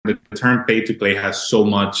the term pay to play has so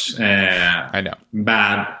much I know.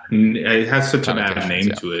 bad. It has such a bad name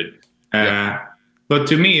to it. But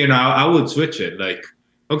to me, I would switch it. Like,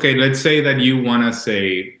 okay, let's say that you want to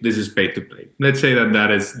say this is pay to play. Let's say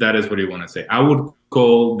that is what you want to say. I would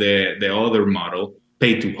call the other model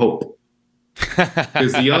pay to hope,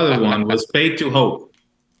 because the other one was pay to hope.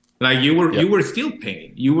 Like you were still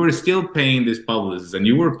paying. You were still paying these publicists, and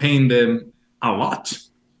you were paying them a lot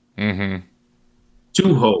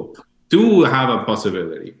to hope, to have a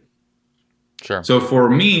possibility. Sure. So for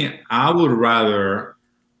me, I would rather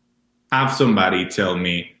have somebody tell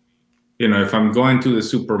me, if I'm going to the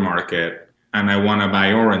supermarket and I want to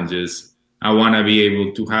buy oranges, I want to be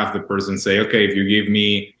able to have the person say, okay, if you give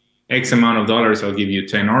me X amount of dollars, I'll give you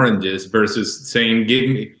 10 oranges, versus saying,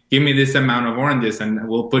 give me this amount of oranges and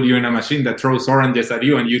we'll put you in a machine that throws oranges at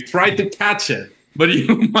you and you try to catch it, but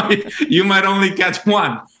you might only catch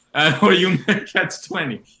one, or you might catch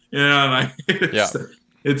 20.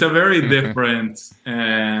 It's a very different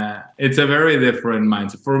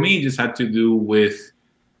mindset. For me, it just had to do with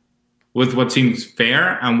what seems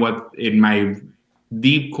fair and what in my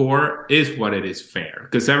deep core is what it is fair,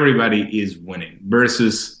 because everybody is winning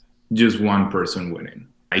versus just one person winning.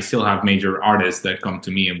 I still have major artists that come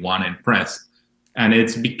to me and want to impress, and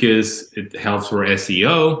it's because it helps for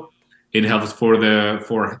SEO. It helps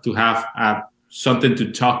to have something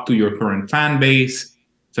to talk to your current fan base,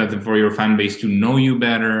 something for your fan base to know you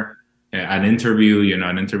better. An interview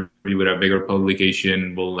with a bigger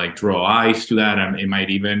publication will draw eyes to that, and it might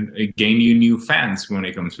even gain you new fans when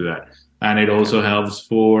it comes to that. And it also helps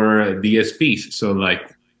for DSPs. So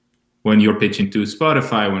when you're pitching to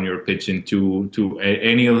Spotify, when you're pitching to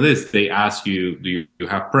any of this, they ask you, do you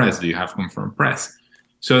have press? Do you have confirmed press?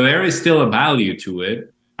 So there is still a value to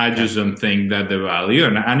it. I just don't think that the value,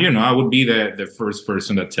 and I would be the first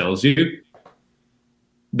person that tells you,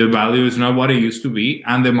 the value is not what it used to be,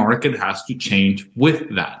 and the market has to change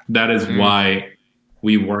with that. That is why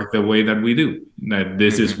we work the way that we do. That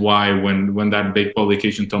this is why when that big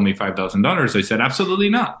publication told me $5,000, I said, absolutely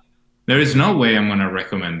not. There is no way I'm going to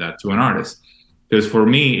recommend that to an artist. Because for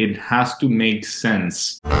me, it has to make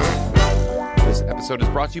sense. This episode is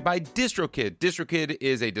brought to you by DistroKid. DistroKid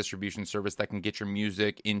is a distribution service that can get your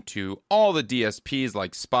music into all the DSPs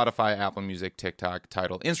like Spotify, Apple Music, TikTok,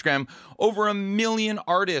 Tidal, Instagram. Over 1 million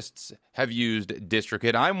artists have used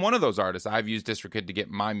DistroKid. I'm one of those artists. I've used DistroKid to get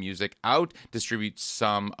my music out, distribute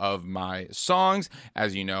some of my songs.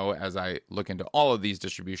 As you know, as I look into all of these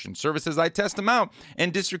distribution services, I test them out.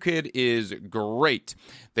 And DistroKid is great.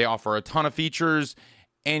 They offer a ton of features,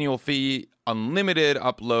 annual fee, unlimited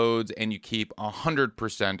uploads, and you keep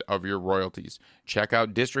 100% of your royalties. Check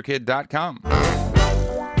out distrokid.com.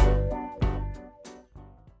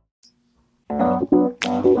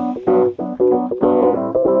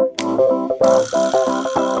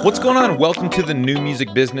 What's going on? Welcome to the New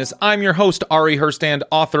Music Business. I'm your host, Ari Herstand,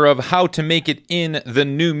 author of How to Make It in the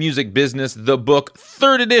New Music Business, the book,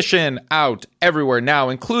 3rd edition, out everywhere now,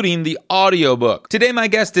 including the audiobook. Today, my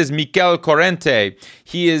guest is Miquel Corrente.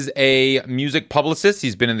 He is a music publicist.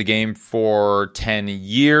 He's been in the game for 10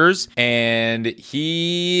 years, and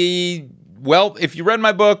well, if you read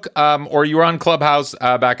my book or you were on Clubhouse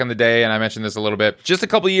back in the day, and I mentioned this a little bit, just a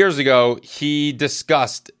couple of years ago, he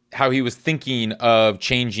discussed how he was thinking of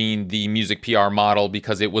changing the music PR model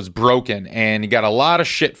because it was broken, and he got a lot of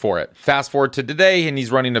shit for it. Fast forward to today, and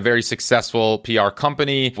he's running a very successful PR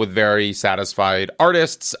company with very satisfied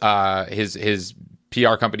artists. His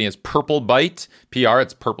PR company is Purple Bite PR.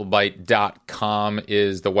 It's purplebite.com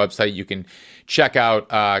is the website. You can check out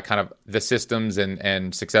kind of the systems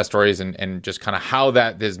and success stories and just kind of how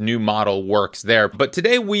this new model works there. But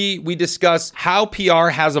today we discuss how PR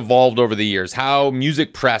has evolved over the years, how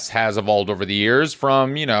music press has evolved over the years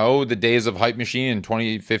from, the days of Hype Machine in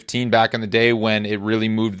 2015 back in the day when it really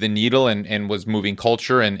moved the needle and was moving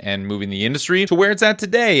culture and moving the industry to where it's at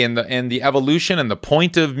today, and the evolution and the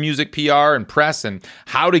point of music PR and press and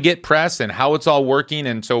how to get press and how it's all working.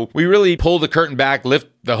 And so we really pull the curtain back, lift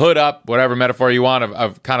the hood up, whatever metaphor you want,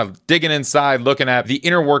 of kind of digging inside, looking at the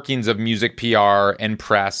inner workings of music PR and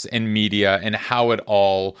press and media and how it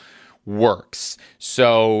all works.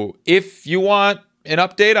 So if you want an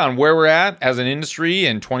update on where we're at as an industry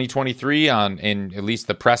in 2023 in at least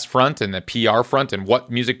the press front and the PR front and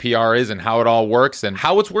what music PR is and how it all works and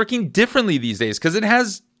how it's working differently these days, because it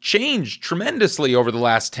has changed tremendously over the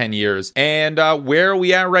last 10 years. And where are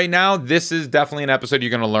we at right now? This is definitely an episode you're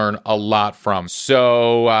going to learn a lot from.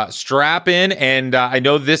 So strap in, and I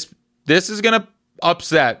know this is going to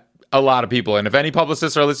upset a lot of people. And if any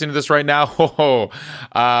publicists are listening to this right now,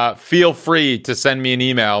 feel free to send me an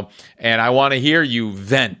email, and I want to hear you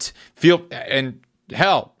vent. And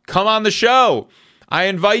hell, come on the show. I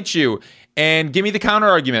invite you. And give me the counter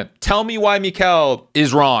argument. Tell me why Mikel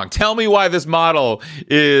is wrong. Tell me why this model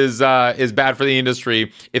is bad for the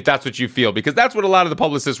industry, if that's what you feel. Because that's what a lot of the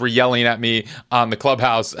publicists were yelling at me on the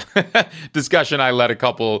Clubhouse discussion I led a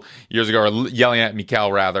couple years ago, or yelling at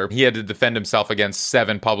Mikel, rather. He had to defend himself against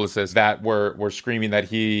 7 publicists that were screaming that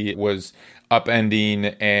he was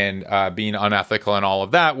upending and being unethical and all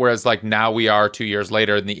of that. Whereas like now we are 2 years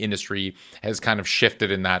later and the industry has kind of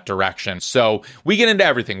shifted in that direction. So we get into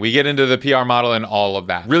everything. We get into the PR model and all of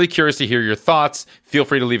that. Really curious to hear your thoughts. Feel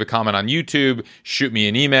free to leave a comment on YouTube, shoot me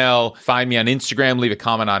an email, find me on Instagram, leave a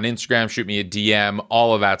comment on Instagram, shoot me a DM,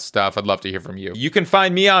 all of that stuff. I'd love to hear from you. You can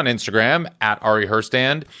find me on Instagram at Ari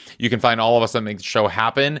Herstand. You can find all of us that make the show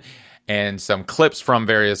happen and some clips from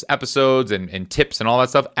various episodes and tips and all that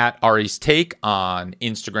stuff at Ari's Take on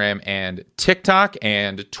Instagram and TikTok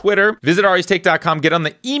and Twitter. Visit aristake.com. Get on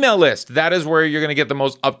the email list. That is where you're going to get the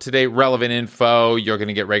most up-to-date, relevant info. You're going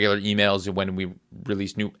to get regular emails when we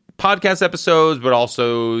release new podcast episodes, but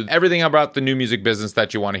also everything about the new music business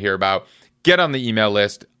that you want to hear about. Get on the email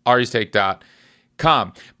list, aristake.com.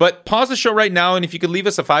 But pause the show right now, and if you could leave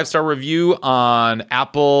us a 5-star review on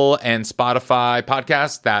Apple and Spotify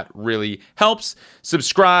podcasts, that really helps.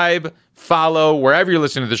 Subscribe, follow, wherever you're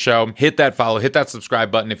listening to the show. Hit that follow, hit that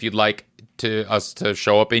subscribe button if you'd like us to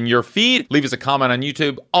show up in your feed. Leave us a comment on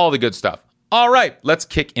YouTube, all the good stuff. All right, let's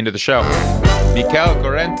kick into the show. Mikel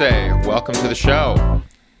Corrente, welcome to the show.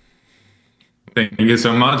 Thank you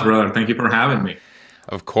so much, brother. Thank you for having me.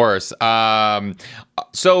 Of course.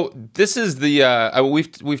 So this is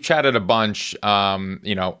the we've chatted a bunch,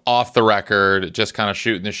 off the record, just kind of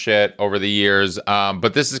shooting the shit over the years.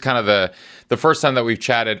 But this is kind of the first time that we've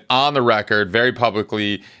chatted on the record, very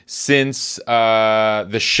publicly, since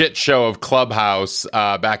the shit show of Clubhouse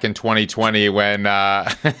back in 2020 when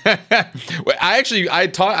I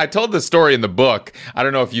told this story in the book. I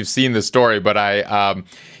don't know if you've seen the story, but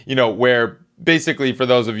where. Basically, for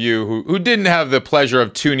those of you who didn't have the pleasure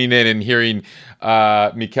of tuning in and hearing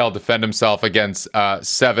Mikel defend himself against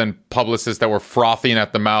 7 publicists that were frothing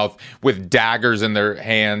at the mouth with daggers in their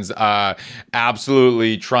hands,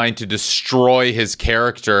 absolutely trying to destroy his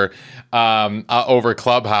character over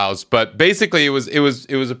Clubhouse. But basically, it was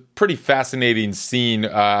a pretty fascinating scene.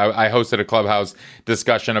 I hosted a Clubhouse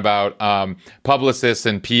discussion about publicists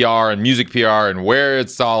and PR and music PR and where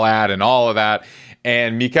it's all at and all of that.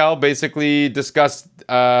 And Mikel basically discussed,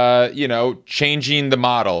 changing the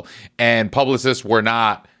model, and publicists were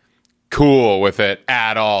not cool with it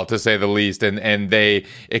at all, to say the least. And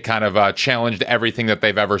it kind of challenged everything that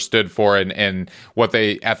they've ever stood for and what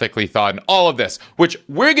they ethically thought and all of this, which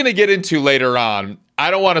we're going to get into later on.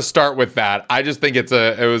 I don't want to start with that. I just think it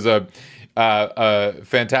was a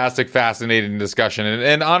fantastic, fascinating discussion.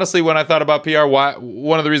 And honestly, when I thought about PR,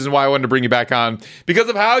 one of the reasons why I wanted to bring you back on, because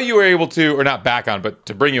of how you were able to, or not back on, but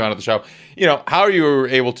to bring you onto the show, how you were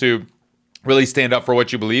able to really stand up for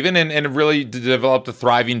what you believe in and really developed a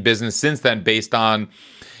thriving business since then based on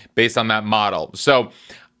that model. So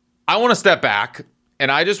I want to step back, and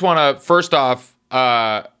I just want to, first off,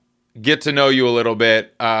 get to know you a little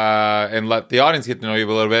bit and let the audience get to know you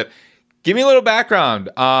a little bit. Give me a little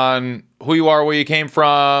background on who you are, where you came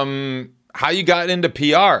from, how you got into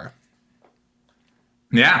PR.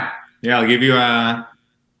 Yeah. I'll give you a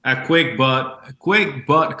quick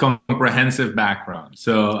but comprehensive background.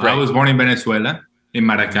 So great. I was born in Venezuela, in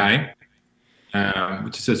Maracay,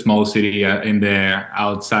 which is a small city in the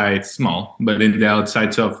outsides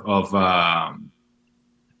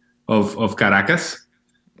of Caracas.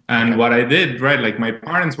 And what I did, right, like my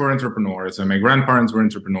parents were entrepreneurs and my grandparents were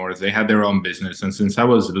entrepreneurs. They had their own business. And since I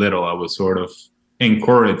was little, I was sort of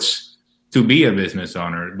encouraged to be a business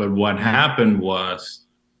owner. But what happened was,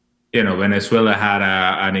 Venezuela had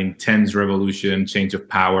an intense revolution, change of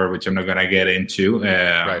power, which I'm not going to get into.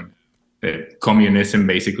 Right. Communism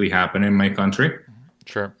basically happened in my country.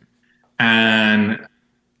 Sure. And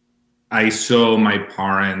I saw my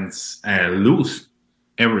parents lose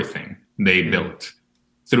everything they built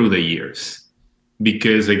through the years,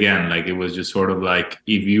 because again, like it was just sort of like,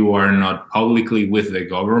 if you are not publicly with the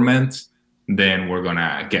government, then we're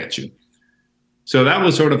gonna get you. So that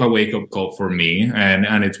was sort of a wake-up call for me,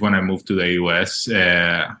 and it's when I moved to the US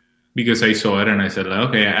because I saw it and I said, like,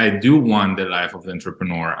 okay, I do want the life of the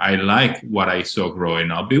entrepreneur. I like what I saw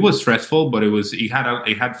growing up. It was stressful, but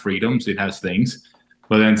it had freedoms, it has things.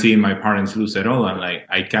 But then seeing my parents lose it all, I'm like,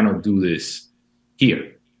 I cannot do this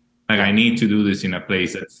here. Like I need to do this in a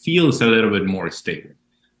place that feels a little bit more stable.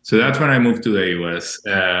 So that's when I moved to the US.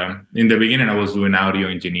 In the beginning, I was doing audio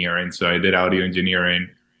engineering. So I did audio engineering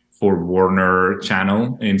for Warner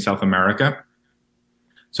Channel in South America.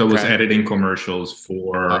 So I was Okay. editing commercials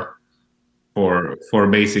Oh, for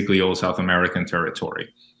basically all South American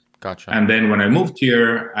territory. gotcha. And then when I moved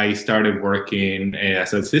here, I started working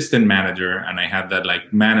as assistant manager, and I had that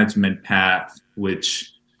like management path,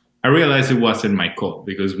 which I realized it wasn't my core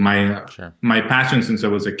because Sure. my passion since I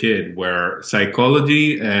was a kid were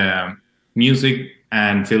psychology, music,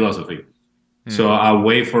 and philosophy. Hmm. So a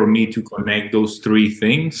way for me to connect those three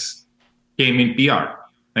things came in PR.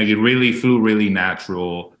 Like it really flew really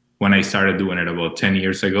natural when I started doing it about 10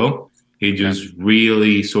 years ago. It Okay. just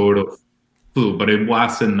really sort of flew, but it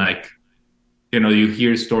wasn't like, you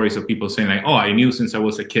hear stories of people saying like, "Oh, I knew since I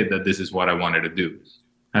was a kid that this is what I wanted to do."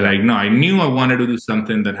 And Yeah. like, no, I knew I wanted to do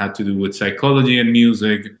something that had to do with psychology and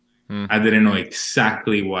music. Hmm. I didn't know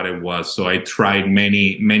exactly what it was, so I tried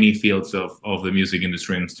many fields of the music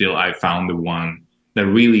industry, and still I found the one that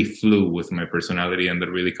really flew with my personality and that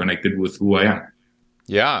really connected with who I am.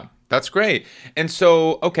 Yeah, that's great. And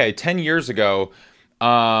so, okay, 10 years ago,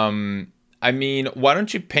 I mean, why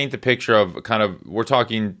don't you paint the picture of kind of, we're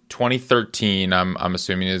talking 2013, I'm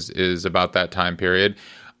assuming is about that time period.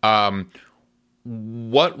 Um,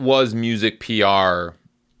 what was music PR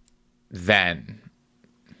then?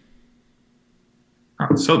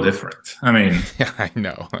 Oh, so different. I mean, Yeah, I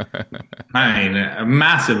know.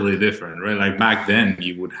 massively different, right? Like back then,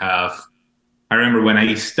 you would have. I remember when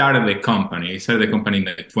I started the company in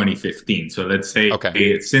like 2015. So let's say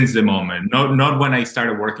Okay, since the moment, not when I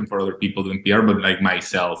started working for other people doing PR, but like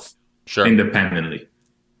myself sure. independently.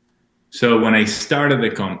 So when I started the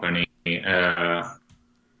company,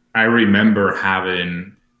 I remember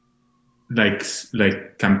having like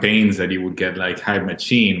campaigns that you would get like Hype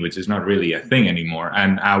Machine, which is not really a thing anymore,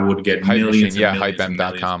 and I would get Hype Machine, millions and yeah, millions and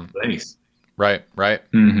millions of hypem.com. plays. Right, right.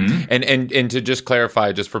 Mm-hmm. And to just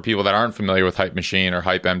clarify, just for people that aren't familiar with Hype Machine or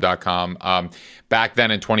hypem.com, back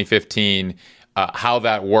then in 2015, how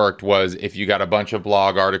that worked was if you got a bunch of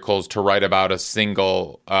blog articles to write about a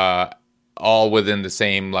single, all within the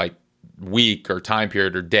same like week or time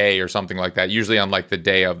period or day or something like that, usually on like the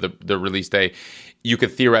day of the release day, you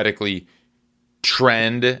could theoretically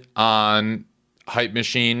trend on Hype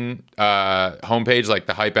Machine homepage, like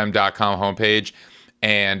the hypem.com homepage.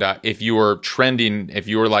 And if you were trending, if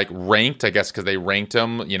you were like ranked, I guess because they ranked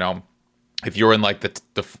them, if you were in like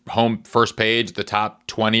the home first page, the top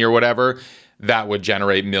 20 or whatever, that would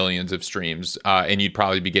generate millions of streams. And you'd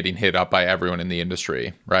probably be getting hit up by everyone in the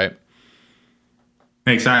industry, right?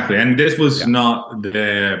 Exactly. And this was Yeah. not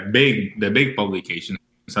the big publications.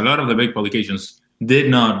 A lot of the big publications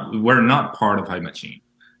were not part of Hype Machine.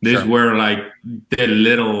 These Sure. were like the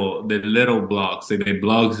little blogs, the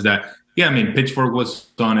blogs that, yeah, I mean, Pitchfork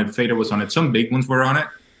was on it, Fader was on it, some big ones were on it,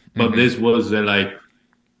 but Hmm. this was the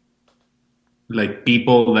like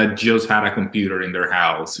people that just had a computer in their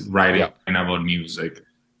house writing Yeah. about music.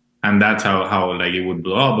 And that's how like it would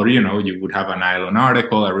blow up. But you would have an Nylon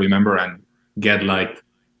article, I remember, and get like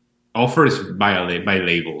offers by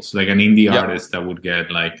labels, like an indie Yep. artist that would get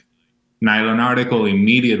like Nylon article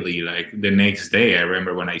immediately, like the next day. I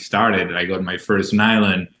remember when I started, I got my first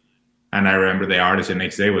Nylon, and I remember the artist the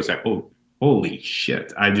next day was like, "Oh, holy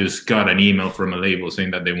shit! I just got an email from a label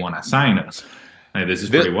saying that they want to sign us." Like, this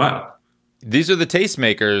is This, pretty wild. these are the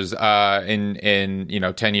tastemakers in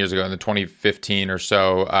 10 years ago in the 2015 or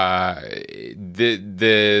so,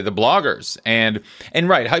 the bloggers and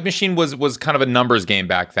right, Hype Machine was kind of a numbers game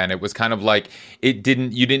back then. It was kind of like you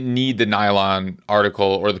didn't need the Nylon article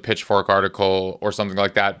or the Pitchfork article or something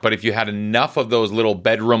like that, but if you had enough of those little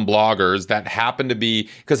bedroom bloggers that happened to be,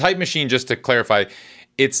 because Hype Machine, just to clarify,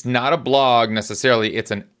 it's not a blog necessarily, it's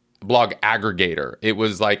an blog aggregator. It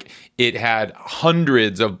was like it had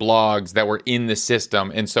hundreds of blogs that were in the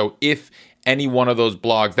system. And so if any one of those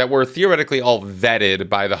blogs that were theoretically all vetted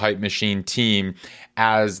by the Hype Machine team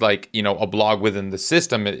as like, a blog within the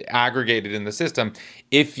system, aggregated in the system,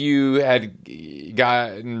 if you had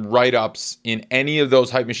gotten write-ups in any of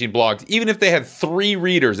those Hype Machine blogs, even if they had 3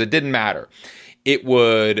 readers, it didn't matter. It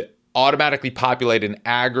would automatically populate and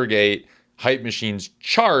aggregate Hype Machine's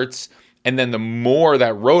charts, and then the more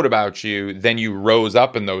that wrote about you, then you rose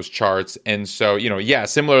up in those charts. And so, yeah,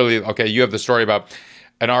 similarly, okay, you have the story about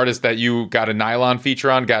an artist that you got a Nylon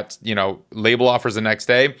feature on, got, label offers the next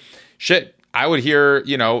day. Shit, I would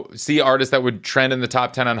see artists that would trend in the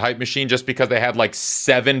top 10 on Hype Machine just because they had like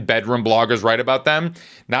 7 bedroom bloggers write about them.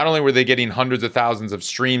 Not only were they getting hundreds of thousands of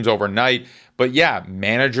streams overnight, but yeah,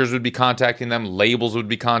 managers would be contacting them, labels would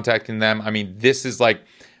be contacting them. I mean, this is like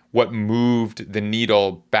what moved the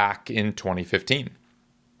needle back in 2015.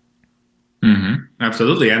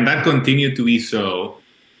 Absolutely. And that continued to be so,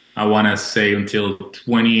 I want to say, until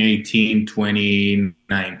 2018,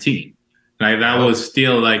 2019. Like that Oh, was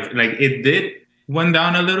still like it did went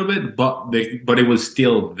down a little bit, but it was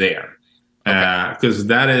still there. okay. Because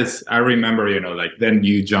that is, I remember, like then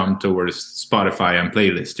you jump towards Spotify and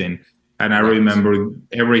playlisting. And I Right. remember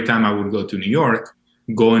every time I would go to New York,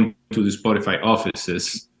 going to the Spotify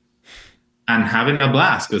offices and having a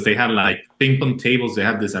blast because they had like ping pong tables. They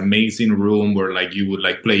had this amazing room where like you would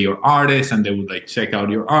like play your artist and they would like check out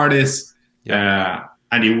your artist. Yep.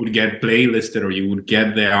 And you would get playlisted or you would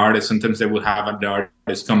get the artist. Sometimes they would have the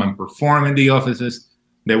artist come and perform in the offices.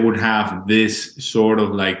 They would have this sort of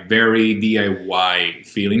like very DIY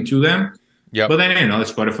feeling to them. But Yep. then,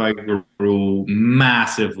 Spotify grew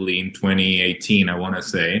massively in 2018, I want to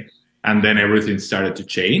say. And then everything started to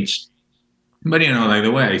change. But, like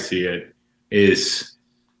the way I see it is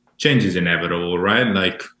change is inevitable, right?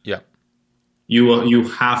 Like Yep. you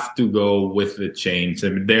have to go with the change. I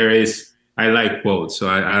mean, I like quotes, so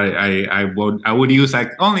I would use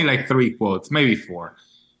like only like three quotes, maybe four.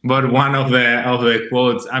 But one of the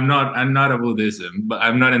quotes, I'm not a Buddhism, but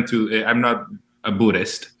I'm not a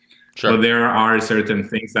Buddhist, but Sure. there are certain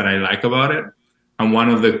things that I like about it. And one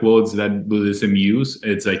of the quotes that Buddhism use,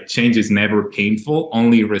 it's like change is never painful,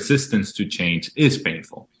 only resistance to change is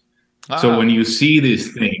painful. So when Ah, you see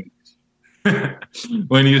these things,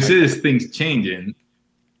 when you I like see that. these things changing,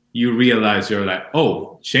 you realize you're like,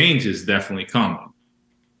 oh, change is definitely coming.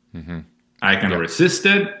 Mm-hmm. I can Yep. resist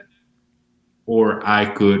it, or I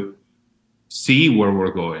could see where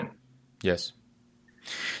we're going. Yes.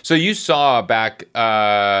 So you saw back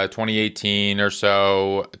 2018 or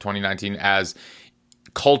so, 2019, as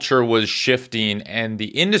culture was shifting and the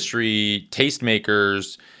industry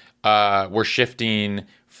tastemakers were shifting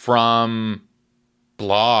from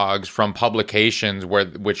blogs, from publications,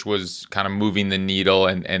 which was kind of moving the needle,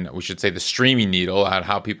 and we should say the streaming needle on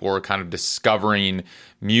how people were kind of discovering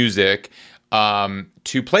music,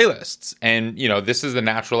 to playlists. And this is the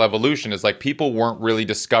natural evolution, is like people weren't really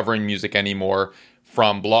discovering music anymore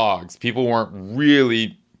from blogs. People weren't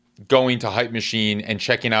really going to Hype Machine and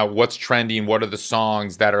checking out what's trending, what are the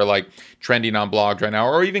songs that are like trending on blogs right now,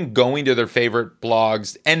 or even going to their favorite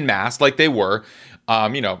blogs en masse like they were.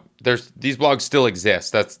 There's these blogs still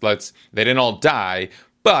exist. They didn't all die,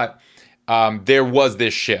 but there was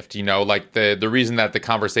this shift. Like the reason that the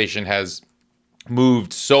conversation has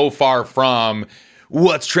moved so far from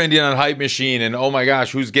what's trending on Hype Machine and oh my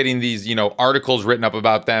gosh, who's getting these articles written up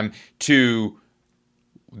about them, to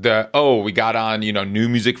we got on New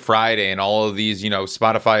Music Friday and all of these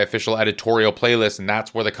Spotify official editorial playlists, and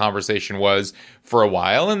that's where the conversation was for a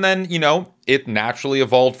while. And then it naturally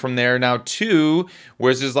evolved from there now too,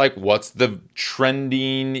 where it's just like, what's the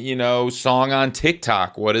trending song on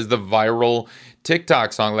TikTok, what is the viral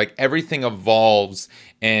TikTok song? Like everything evolves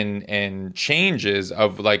and changes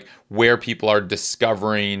of like where people are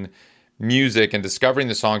discovering music and discovering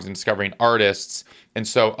the songs and discovering artists. And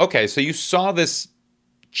so so you saw this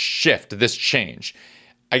shift, this change.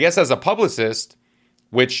 I guess as a publicist,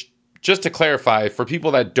 which, just to clarify for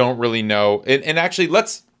people that don't really know, and actually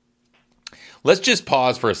let's just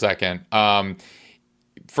pause for a second.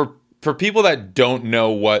 For people that don't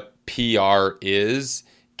know what PR is,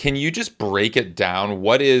 can you just break it down?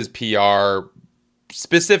 What is PR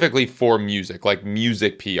specifically for music, like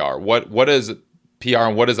music PR? What is PR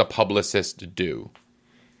and what does a publicist do?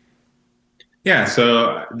 Yeah,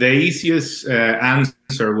 so the easiest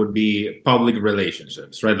answer would be public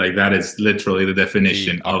relationships, right? Like that is literally the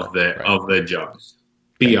definition of PR, the right? of the job.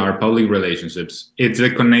 Okay. PR, public relationships. It's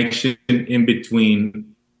a connection in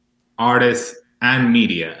between artists and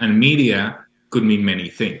media could mean many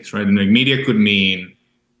things, right? And like media could mean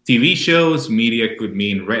TV shows, media could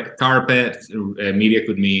mean red carpet, media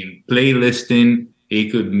could mean playlisting,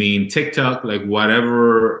 it could mean TikTok, like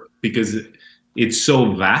whatever, because it's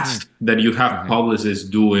so vast that you have Mm-hmm. publicists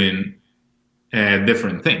doing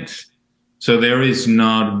different things. So there is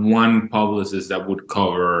not one publicist that would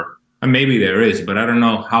cover, and maybe there is, but I don't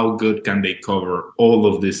know how good can they cover all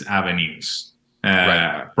of these avenues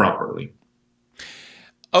Right. properly.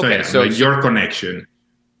 So Okay. yeah, like So your connection.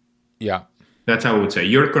 yeah. That's how I would say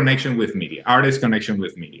your connection with media, artist connection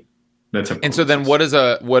with media. That's a And so then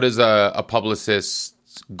publicist. what is a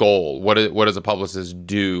publicist's goal? What does a publicist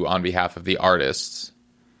do on behalf of the artists?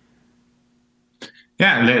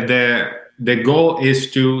 Yeah, the goal is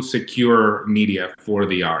to secure media for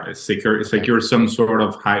the artist, Okay. secure some sort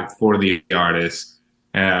of hype for the artist.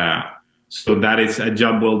 Uh, so that is a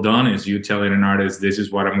job well done. Is you telling an artist, this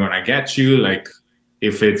is what I'm going to get you, like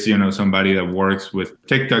If it's, somebody that works with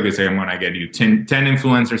TikTok, it's say, I'm going to get you 10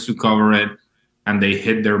 influencers to cover it, and they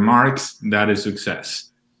hit their marks, that is success.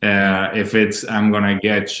 If it's, I'm going to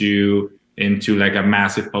get you into like a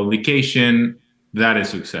massive publication, that is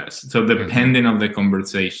success. So depending on the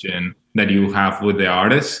conversation that you have with the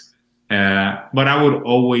artist, but I would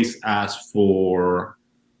always ask for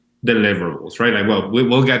deliverables, right? Like, well,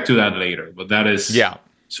 we'll get to that later, but that is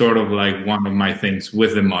sort of like one of my things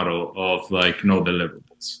with the model of like no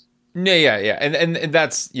deliverables. Yeah. And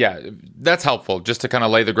that's helpful just to kind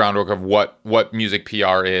of lay the groundwork of what music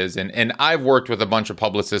PR is. And I've worked with a bunch of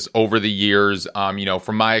publicists over the years.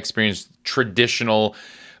 From my experience, traditional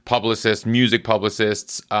publicists, music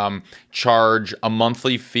publicists, charge a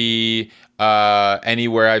monthly fee,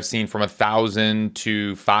 anywhere I've seen from $1,000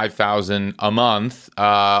 to $5,000 a month.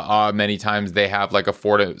 Many times they have like a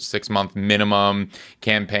 4 to 6 month minimum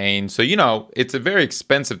campaign. So, it's a very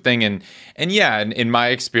expensive thing. And in my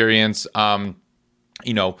experience,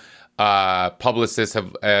 publicists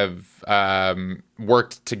have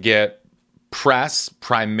worked to get press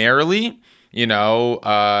primarily,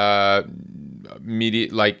 media,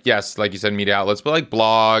 like you said, media outlets, but like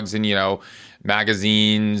blogs and,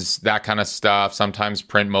 magazines, that kind of stuff. Sometimes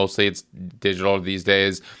print, mostly it's digital these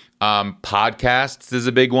days. Podcasts is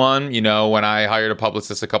a big one. When I hired a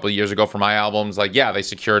publicist a couple of years ago for my albums, they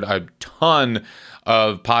secured a ton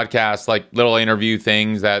of podcasts, like little interview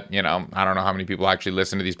things that, I don't know how many people actually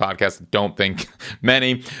listen to these podcasts. Don't think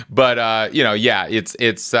many, but,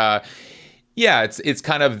 it's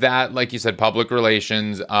kind of that, like you said, public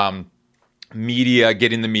relations, media,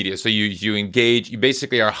 getting the media. So you engage, you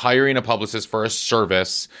basically are hiring a publicist for a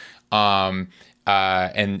service. And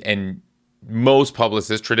most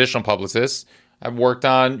publicists, traditional publicists, have worked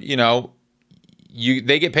on,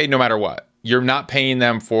 they get paid no matter what. You're not paying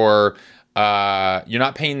them for results.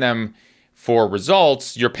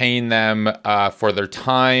 You're paying them for their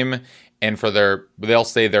time and for they'll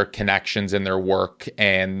say their connections in their work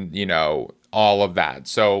and, all of that.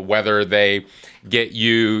 So whether they get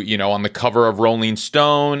you, on the cover of Rolling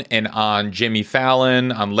Stone and on Jimmy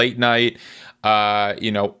Fallon on late night,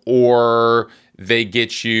 or they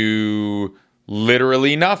get you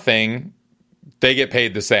literally nothing, they get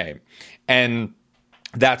paid the same. And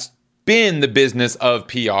that's been the business of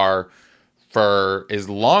PR for as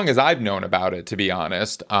long as I've known about it, to be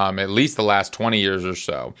honest, at least the last 20 years or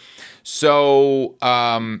so. So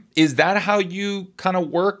is that how you kind of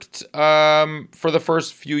worked for the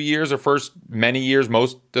first few years or first many years,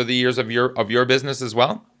 most of the years of your business as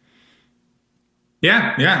well?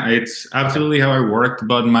 Yeah, it's absolutely how I worked.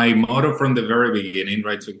 But my motto from the very beginning,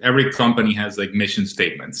 right? So every company has like mission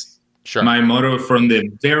statements. Sure. My motto from the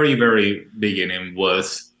very, very beginning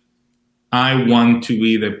was, I want to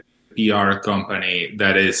be the PR company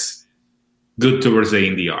that is good towards the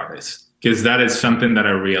indie artist. Because that is something that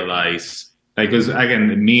I realized, because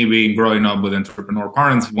again, me growing up with entrepreneur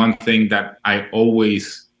parents, one thing that I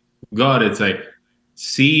always got, it's like,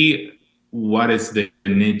 see what is the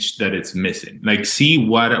niche that it's missing. Like, see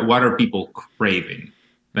what are people craving?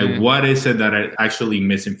 Like, what is it that are actually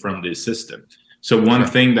missing from this system? So one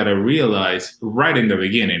thing that I realized right in the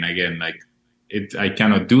beginning, again, I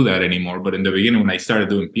cannot do that anymore. But in the beginning, when I started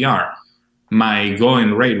doing PR, my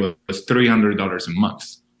going rate was $300 a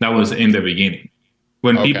month. That was in the beginning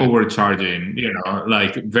when people were charging,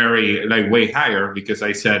 very way higher, because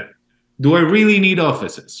I said, do I really need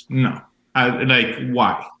offices? No.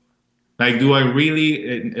 Why? Do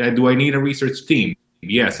I need a research team?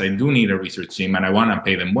 Yes, I do need a research team and I want to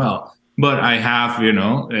pay them well. But I have,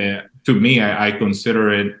 to me, I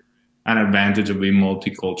consider it an advantage of being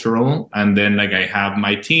multicultural. And then I have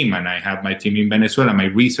my team, and I have my team in Venezuela, my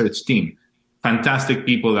research team. Fantastic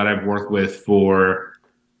people that I've worked with for,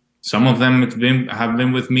 some of them have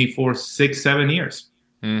been with me for 6-7 years,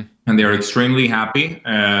 and they're extremely happy.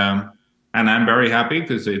 And I'm very happy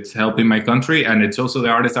because it's helping my country, and it's also the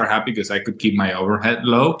artists are happy because I could keep my overhead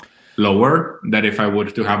lower than if I were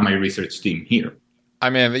to have my research team here. I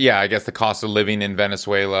mean, I guess the cost of living in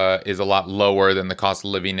Venezuela is a lot lower than the cost of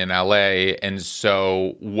living in LA. And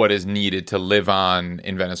so what is needed to live on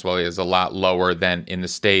in Venezuela is a lot lower than in the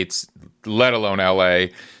States, let alone LA.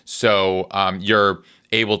 So you're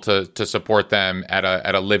able to support them at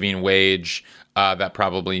a living wage that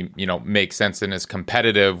probably, makes sense and is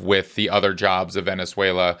competitive with the other jobs of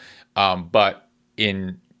Venezuela. But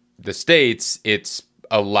in the States, it's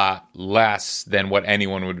a lot less than what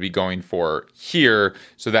anyone would be going for here.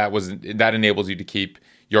 So that enables you to keep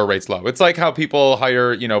your rates low. It's like how people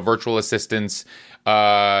hire, virtual assistants,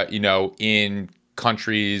 in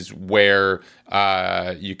countries where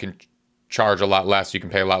you can charge a lot less. You can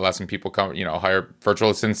pay a lot less, and people come, hire virtual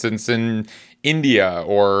assistants in India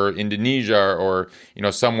or Indonesia or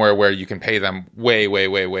somewhere where you can pay them way, way,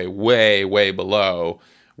 way, way, way, way below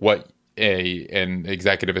what an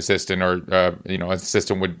executive assistant or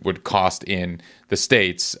assistant would cost in the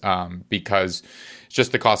States, because it's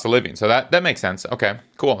just the cost of living. So that makes sense. Okay,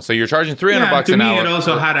 cool. So you're charging $300 an hour. It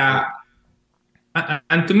also had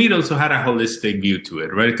and to me, it also had a holistic view to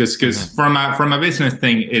it, right? Because from a business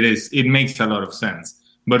thing, it makes a lot of sense.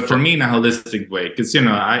 But for me, in a holistic way, because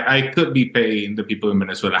I could be paying the people in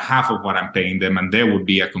Venezuela half of what I'm paying them, and there would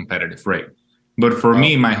be a competitive rate. But for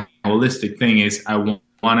me, my holistic thing is I want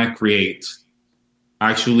to create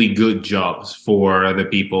actually good jobs for the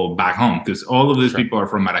people back home, because all of these people are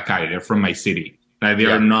from Maracay, they're from my city, like they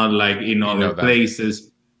are not like in other places.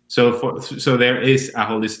 So there is a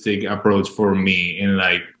holistic approach for me in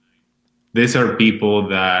like, these are people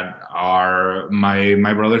that are my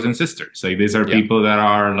brothers and sisters. Like these are people that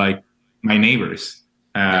are like my neighbors.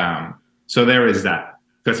 So there is that.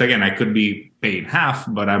 Because again, I could be paid half,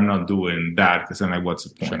 but I'm not doing that because I'm like, what's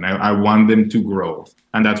the point? Sure. I want them to grow.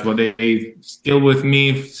 And that's what they still with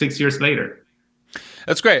me 6 years later.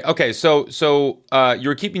 That's great. Okay, so you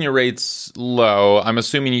were keeping your rates low. I'm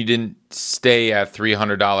assuming you didn't stay at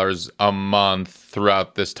 $300 a month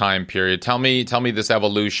throughout this time period. Tell me this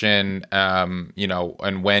evolution,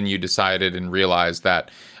 and when you decided and realized that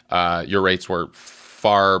your rates were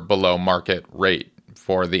far below market rate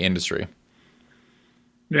for the industry.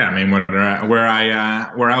 Yeah, I mean, where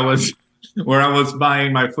I was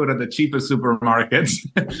buying my food at the cheapest supermarkets,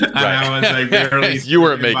 and I was like barely. You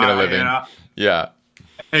weren't making a living. Yeah.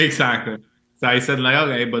 Exactly. So I said like,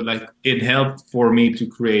 okay, but like it helped for me to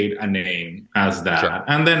create a name as that. Sure.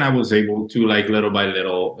 And then I was able to like little by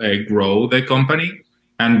little grow the company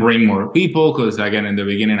and bring more people. Cause again, in the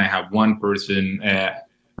beginning, I have one person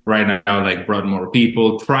right now, like brought more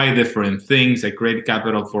people, try different things. I create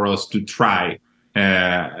capital for us to try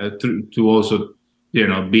to also,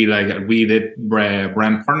 be like, we did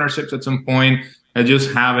brand partnerships at some point, and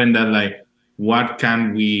just having that like, what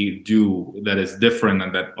can we do that is different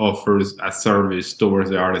and that offers a service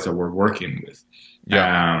towards the artists that we're working with?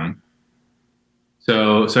 Yeah.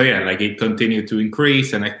 So yeah, like it continued to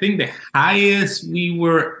increase. And I think the highest we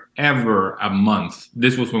were ever a month,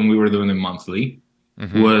 this was when we were doing it monthly,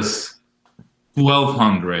 was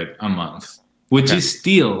 $1,200 a month, which is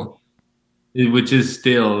still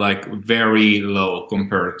like very low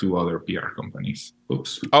compared to other PR companies.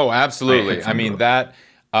 Oops. Oh, absolutely. I mean, that...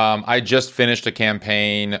 I just finished a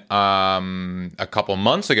campaign a couple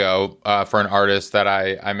months ago for an artist that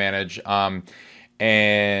I manage,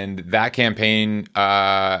 and that campaign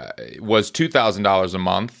was $2,000 a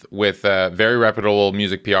month with a very reputable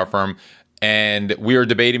music PR firm, and we were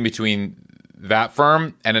debating between that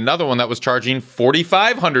firm and another one that was charging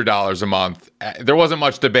 $4,500 a month. There wasn't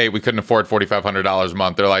much debate. We couldn't afford $4,500 a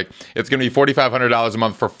month. They're like, it's going to be $4,500 a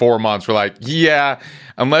month for 4 months. We're like, yeah,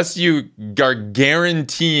 unless you are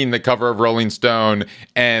guaranteeing the cover of Rolling Stone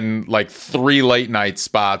and like 3 late night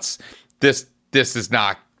spots, this is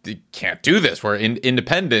not, you can't do this. We're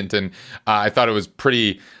independent. And I thought it was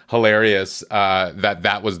pretty hilarious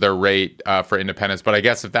that was their rate for independence. But I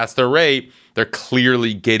guess if that's their rate, they're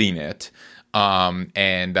clearly getting it.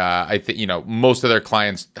 I think, most of their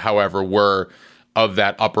clients, however, were of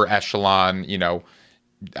that upper echelon,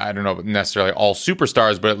 I don't know necessarily all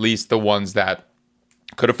superstars, but at least the ones that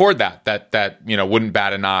could afford that wouldn't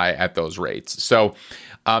bat an eye at those rates. So,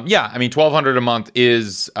 I mean, $1,200 a month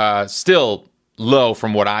is, still low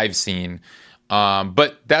from what I've seen.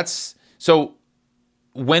 But that's, so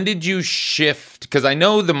when did you shift? Because I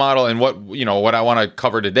know the model and what I want to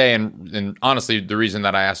cover today, and honestly, the reason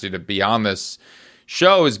that I asked you to be on this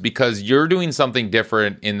show is because you're doing something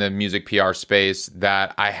different in the music PR space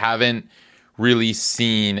that I haven't really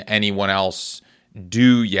seen anyone else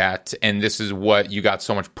do yet. And this is what you got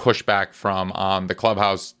so much pushback from on the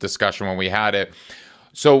Clubhouse discussion when we had it.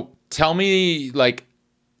 So tell me like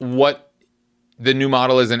what the new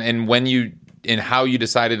model is and when you and how you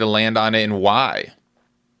decided to land on it and why.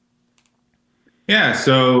 Yeah,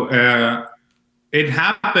 so it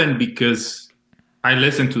happened because I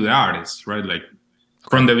listened to the artists, right? Like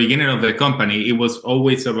from the beginning of the company, it was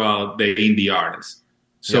always about the indie artists.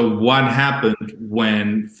 So what happened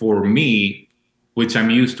when, for me, which I'm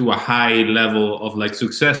used to a high level of like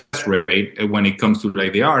success rate when it comes to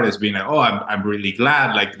like the artists being like, oh, I'm really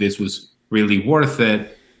glad, like this was really worth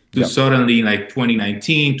it, to suddenly like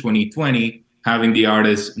 2019, 2020, having the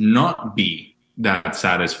artists not be that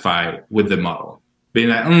satisfied with the model. Being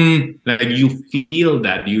like you feel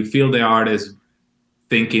the artists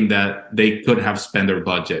thinking that they could have spent their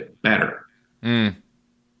budget better. And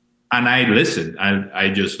I listened. I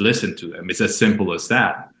just listened to them. It's as simple as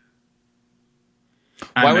that.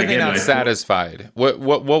 Why were they not satisfied? What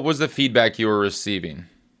was the feedback you were receiving?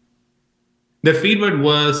 The feedback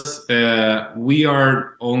was we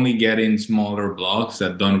are only getting smaller blogs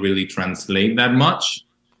that don't really translate that much.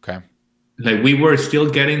 Okay. Like we were still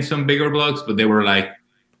getting some bigger blogs, but they were like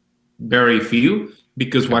very few,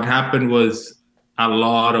 because what happened was a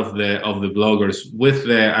lot of the bloggers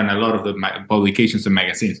and a lot of the publications and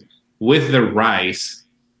magazines, with the rise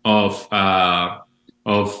of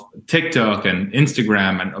TikTok and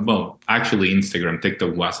Instagram, and well, actually Instagram,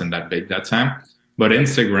 TikTok wasn't that big that time, but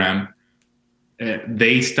Instagram,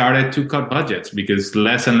 they started to cut budgets because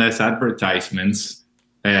less and less advertisements,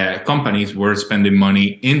 companies were spending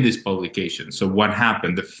money in this publication. So what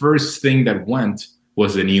happened? The first thing that went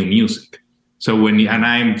was the new music. So and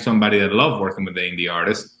I'm somebody that loves working with the indie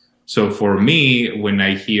artists. So for me, when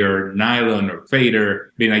I hear Nylon or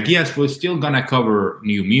Fader being like, yes, we're still going to cover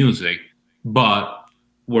new music, but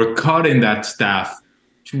we're cutting that staff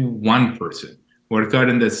to one person. We're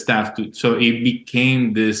cutting the staff to, so it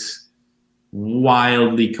became this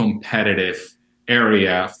wildly competitive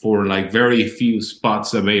area for like very few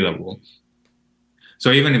spots available.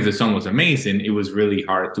 So even if the song was amazing, it was really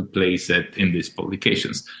hard to place it in these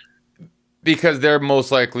publications. Because they're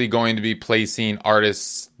most likely going to be placing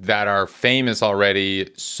artists that are famous already,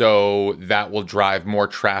 so that will drive more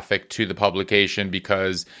traffic to the publication.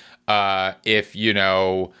 Because if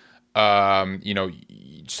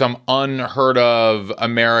some unheard of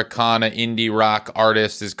Americana indie rock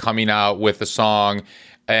artist is coming out with a song,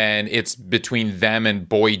 and it's between them and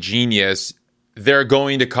Boy Genius, they're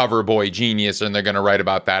going to cover Boy Genius and they're going to write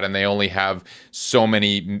about that, and they only have so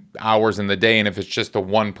many hours in the day. And if it's just the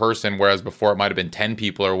one person, whereas before it might have been 10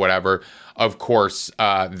 people or whatever, of course,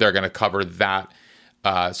 they're going to cover that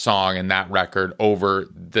song and that record over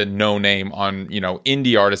the no name on,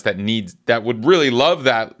 indie artist that would really love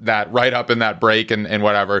that write up and that break and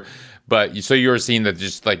whatever. But so you're seeing that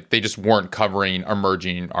just like they just weren't covering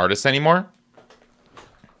emerging artists anymore.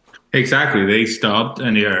 Exactly. They stopped,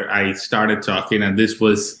 and I started talking, and this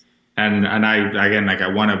was, and I, again, like I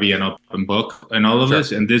want to be an open book and all of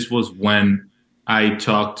this. And this was when I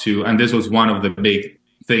talked to, and this was one of the big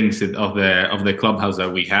things of the clubhouse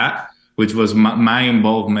that we had, which was my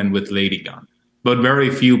involvement with Lady Gun. But very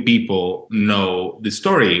few people know the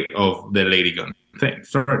story of the Lady Gun thing.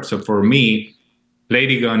 So for me,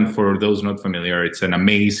 Lady Gun, for those not familiar, it's an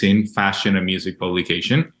amazing fashion and music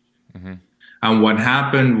publication. Mm-hmm. And what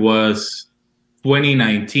happened was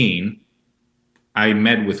 2019, I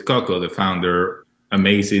met with Coco, the founder,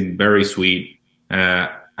 amazing, very sweet.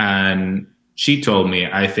 And she told me,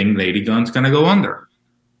 I think Lady Gun's going to go under.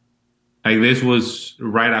 Like this was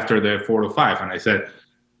right after the 4 to 5. And I said,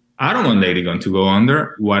 I don't want Lady Gun to go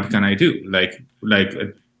under. What can I do?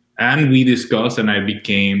 And we discussed, and I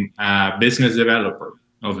became a business developer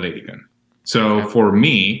of Lady Gun. So for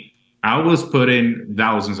me, I was putting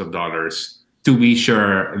thousands of dollars to be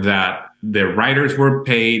sure that the writers were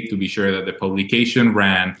paid, to be sure that the publication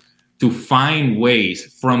ran, to find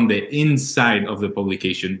ways from the inside of the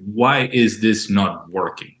publication. Why is this not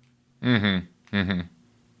working? Mm-hmm. Mm-hmm.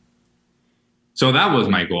 So that was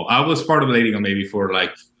my goal. I was part of Lady Gun maybe for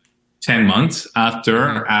like 10 months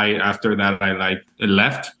after I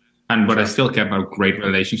left, but I still kept a great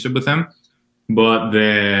relationship with them. But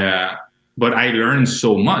I learned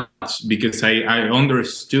so much because I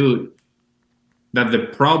understood that the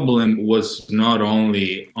problem was not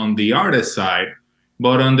only on the artist side,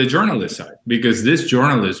 but on the journalist side, because these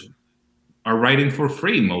journalists are writing for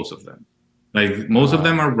free, most of them. Like most of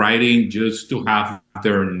them are writing just to have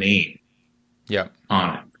their name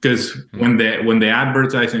on it. Because when the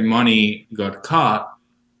advertising money got cut,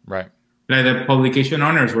 right, like the publication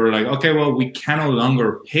owners were like, okay, well, we can no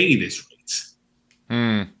longer pay these rates.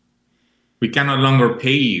 We can no longer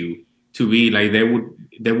pay you to be like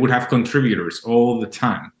they would have contributors all the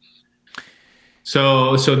time.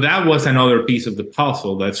 So that was another piece of the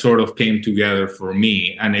puzzle that sort of came together for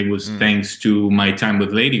me. And it was thanks to my time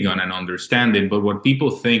with Lady Gun and understanding. But what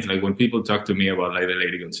people think, like when people talk to me about like the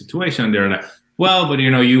Lady Gun situation, they're like, well, but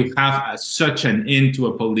you have such an into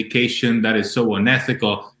a publication that is so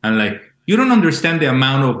unethical. And like, you don't understand the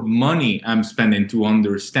amount of money I'm spending to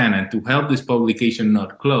understand and to help this publication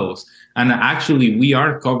not close. And actually, we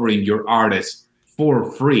are covering your artists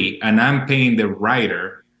for free, and I'm paying the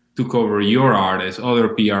writer to cover your artists, other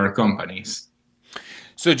PR companies.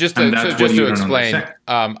 So just to explain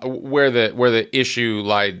where the issue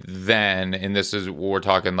lied then, and this is we're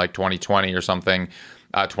talking like 2020 or something,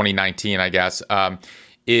 2019, I guess,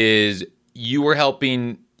 is you were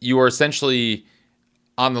helping you were essentially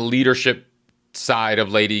on the leadership side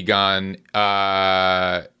of Lady Gun,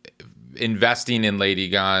 investing in Lady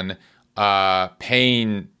Gun,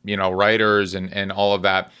 paying, writers and all of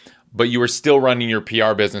that, but you were still running your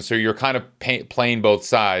PR business. So you're kind of playing both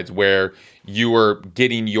sides, where you were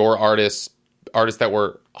getting your artists that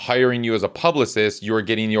were hiring you as a publicist, you were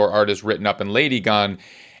getting your artists written up in Lady Gun,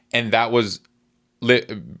 and that was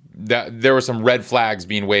that there were some red flags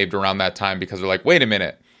being waved around that time, because they're like, wait a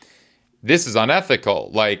minute, this is unethical.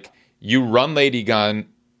 Like, you run Lady Gun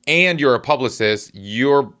and you're a publicist,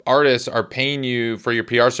 your artists are paying you for your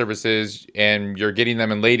PR services and you're getting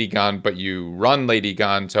them in Lady Gun, but you run Lady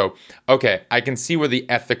Gun. So, okay, I can see where the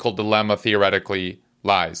ethical dilemma theoretically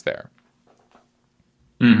lies there.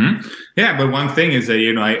 Mm-hmm. Yeah, but one thing is that,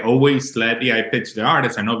 I always I pitched the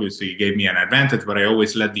artists, and obviously you gave me an advantage, but I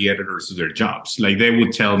always let the editors do their jobs. Like, they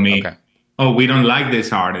would tell me, okay, oh, we don't like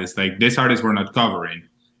this artist. Like, this artist we're not covering.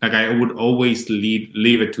 Like, I would always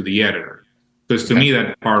leave it to the editor, because to me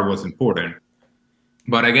that part was important.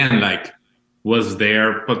 But again, like, was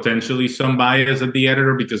there potentially some bias at the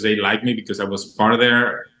editor because they liked me because I was part of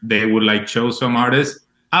they would chose some artists?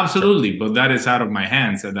 Absolutely, but that is out of my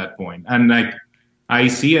hands at that point. And like, I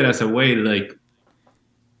see it as a way, like,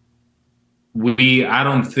 I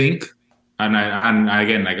don't think, and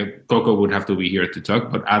again, like, Coco would have to be here to talk,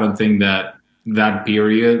 but I don't think that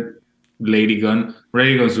period, Lady Gun's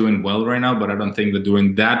doing well right now, but I don't think that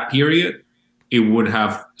during that period, it would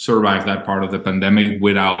have survived that part of the pandemic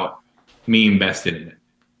without me investing in it.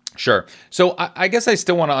 Sure. So I guess I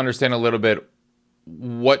still want to understand a little bit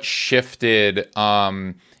what shifted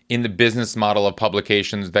in the business model of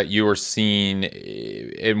publications that you were seeing,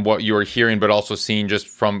 in what you were hearing, but also seeing just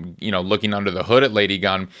from, looking under the hood at Lady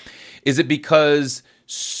Gun. Is it because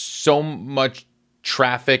so much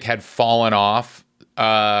traffic had fallen off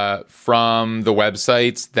from the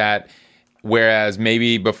websites, that whereas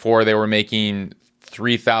maybe before they were making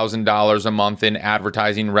 $3,000 a month in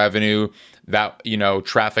advertising revenue, that,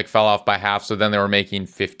 traffic fell off by half, so then they were making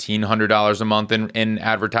 $1,500 a month in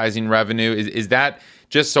advertising revenue? Is that,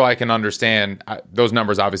 just so I can understand, those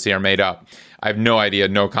numbers obviously are made up. I have no idea,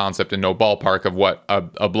 no concept, and no ballpark of what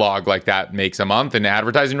a blog like that makes a month in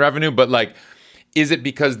advertising revenue. But like, is it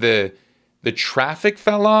because the traffic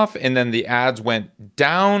fell off and then the ads went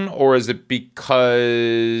down, or is it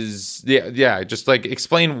because just like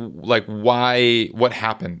explain like why, what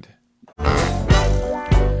happened?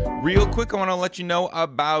 Real quick, I want to let you know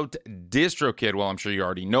about DistroKid. Well, I'm sure you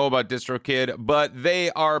already know about DistroKid, but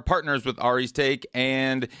they are partners with Ari's Take,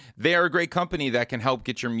 and they are a great company that can help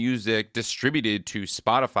get your music distributed to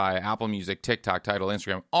Spotify, Apple Music, TikTok, Tidal,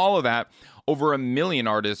 Instagram, all of that. Over 1 million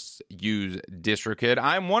artists use DistroKid.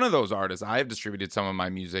 I'm one of those artists. I have distributed some of my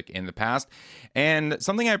music in the past. And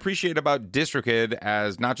something I appreciate about DistroKid,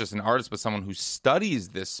 as not just an artist, but someone who studies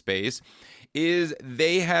this space, is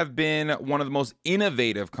they have been one of the most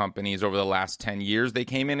innovative companies over the last 10 years. They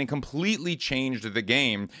came in and completely changed the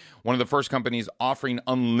game. One of the first companies offering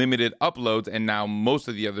unlimited uploads, and now most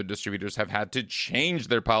of the other distributors have had to change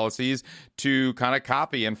their policies to kind of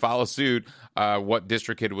copy and follow suit what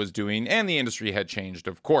DistroKid was doing, and the industry had changed,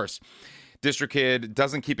 of course. DistroKid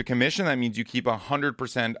doesn't keep a commission. That means you keep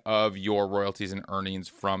 100% of your royalties and earnings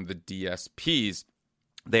from the DSPs.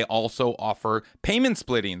 They also offer payment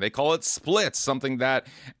splitting. They call it splits, something that,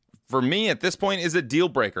 for me at this point, is a deal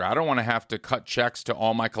breaker. I don't want to have to cut checks to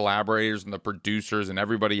all my collaborators and the producers and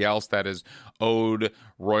everybody else that is owed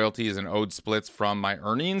royalties and owed splits from my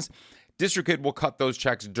earnings. DistroKid will cut those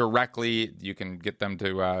checks directly. You can get them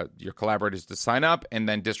to your collaborators to sign up, and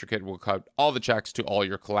then DistroKid will cut all the checks to all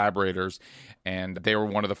your collaborators. And they were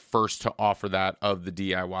one of the first to offer that of the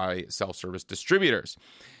DIY self-service distributors.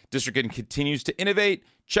 DistroKid continues to innovate.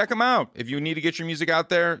 Check them out. If you need to get your music out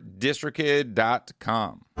there,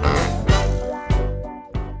 distrokid.com.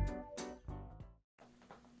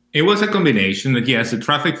 It was a combination that, yes, the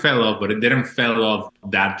traffic fell off, but it didn't fell off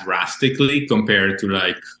that drastically compared to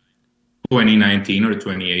like 2019 or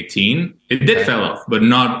 2018. It did fell off, but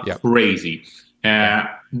not crazy.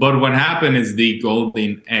 But what happened is the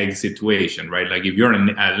golden egg situation, right? Like, if you're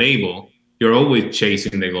a label, you're always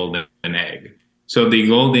chasing the golden egg. So the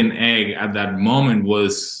golden egg at that moment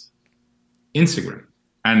was Instagram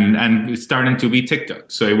and starting to be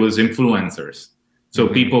TikTok. So it was influencers. So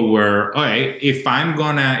people were, okay, if I have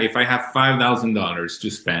 $5,000 to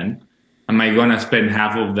spend, am I gonna spend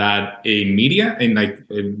half of that in media? And like,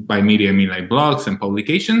 by media I mean like blogs and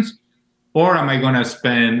publications, or am I gonna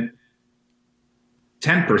spend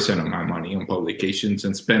 10% of my money on publications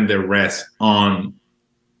and spend the rest on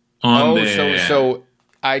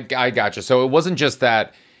I gotcha. So it wasn't just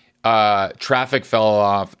that traffic fell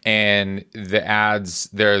off and the ads,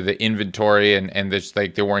 the inventory and this,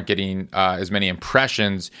 like, they weren't getting as many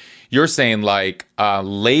impressions, you're saying like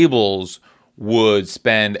labels would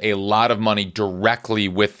spend a lot of money directly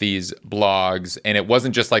with these blogs, and it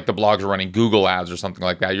wasn't just like the blogs were running Google ads or something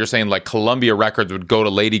like that. You're saying like Columbia Records would go to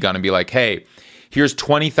Lady Gun and be like, hey, here's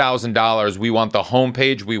 $20,000. We want the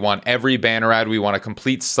homepage. We want every banner ad. We want a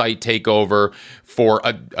complete site takeover for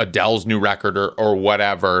Adele's new record or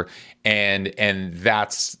whatever. And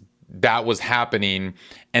that was happening.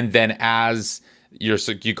 And then as you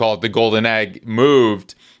call it the golden egg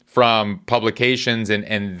moved from publications,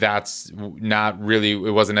 and that's not really,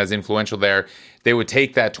 it wasn't as influential there. They would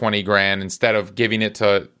take that 20 grand, instead of giving it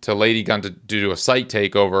to Lady Gun to do a site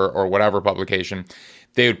takeover or whatever publication,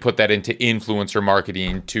 they would put that into influencer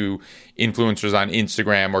marketing to influencers on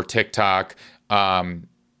Instagram or TikTok, and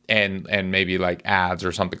maybe like ads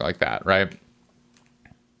or something like that, right?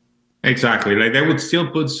 Exactly. Like they would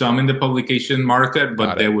still put some in the publication market,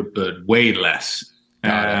 but they would put way less.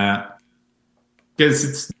 Because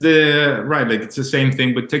it's like it's the same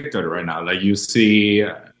thing with TikTok right now. Like you see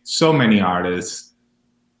so many artists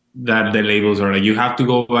that the labels are like, you have to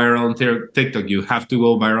go viral on TikTok, you have to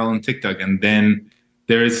go viral on TikTok, and then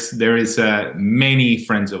there is many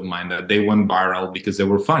friends of mine that they went viral because they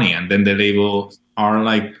were funny, and then the labels are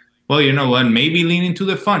like, well, you know what? Maybe lean into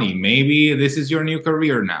the funny. Maybe this is your new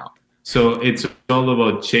career now. So it's all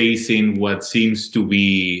about chasing what seems to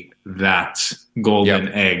be that golden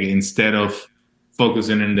egg instead of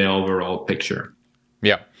focusing in the overall picture.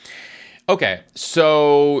 Yeah. Okay.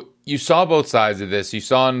 So you saw both sides of this. You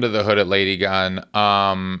saw under the hood at Lady Gun.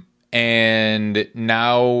 And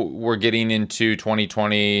now we're getting into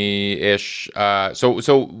 2020-ish.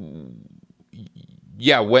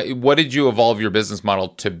 What did you evolve your business model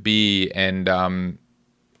to be, and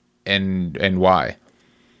why?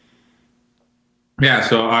 Yeah,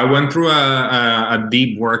 so I went through a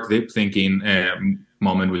deep thinking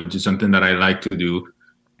moment, which is something that I like to do,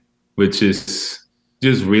 which is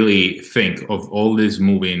just really think of all these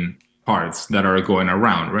moving parts that are going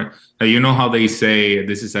around, right? You know how they say,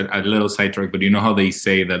 this is a little sidetrack, but you know how they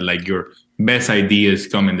say that like your best ideas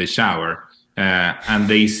come in the shower, and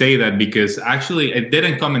they say that because actually it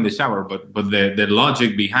didn't come in the shower, but the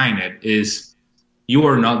logic behind it is you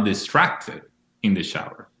are not distracted in the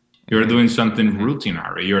shower. You're doing something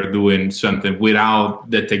routinary. You're doing something without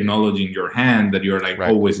the technology in your hand that you're like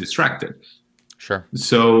always distracted. Sure.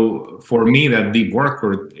 So for me, that deep work,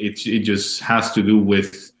 it just has to do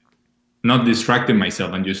with not distracting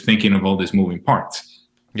myself and just thinking of all these moving parts.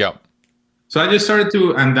 Yeah. So I just started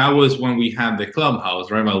to, and that was when we had the clubhouse,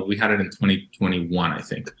 right? Well, we had it in 2021, I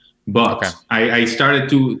think. But I started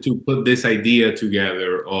to put this idea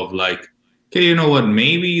together of like, okay, you know what?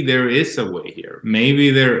 Maybe there is a way here. Maybe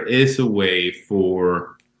there is a way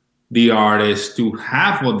for the artist to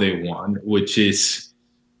have what they want, which is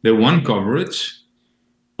they want coverage,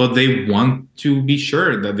 but they want to be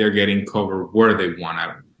sure that they're getting covered where they want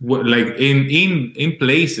to, like in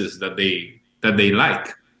places that they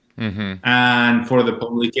like. Mm-hmm. And for the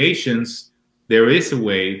publications, there is a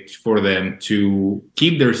way for them to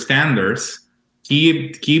keep their standards,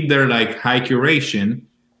 keep their like high curation,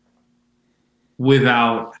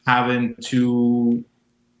 without having to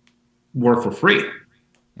work for free.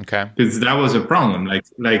 Okay. Because that was a problem.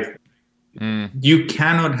 You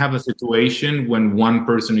cannot have a situation when one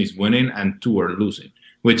person is winning and two are losing,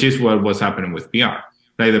 which is what was happening with PR.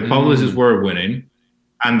 Like the publicists were winning,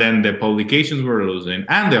 and then the publications were losing,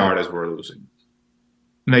 and the artists were losing.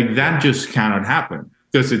 Like that just cannot happen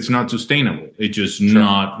because it's not sustainable. It's just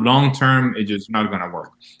not long term. It's just not going to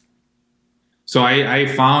work. So I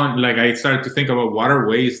found, like, I started to think about what are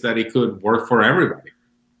ways that it could work for everybody.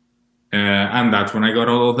 And that's when I got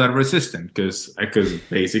all of that resistant, because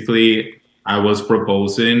basically I was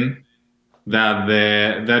proposing that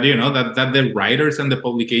the writers and the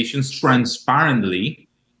publications transparently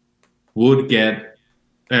would get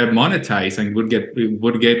monetized and would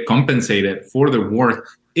get compensated for the work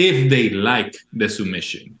if they like the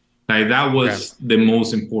submission. Like that was the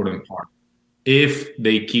most important part. If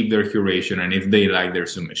they keep their curation and if they like their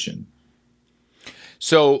submission.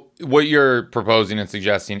 So what you're proposing and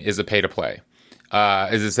suggesting is a pay-to-play.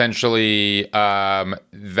 Is essentially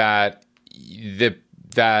that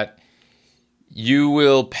you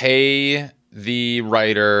will pay the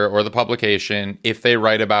writer or the publication if they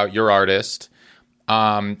write about your artist,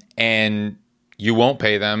 and you won't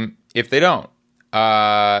pay them if they don't.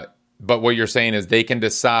 But what you're saying is they can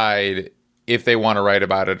decide if they want to write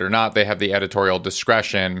about it or not. They have the editorial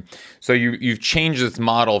discretion. So you've changed this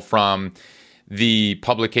model from the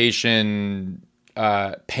publication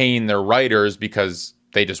paying their writers because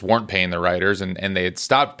they just weren't paying their writers, and they had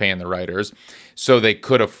stopped paying the writers, so they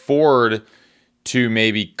could afford to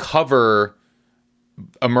maybe cover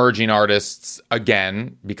emerging artists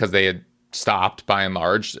again because they had stopped by and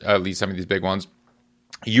large, at least some of these big ones.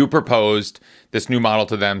 You proposed this new model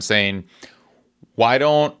to them saying, why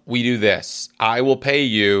don't we do this? I will pay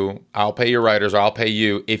you, I'll pay your writers, or I'll pay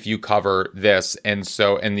you if you cover this. And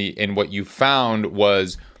so, and what you found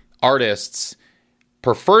was artists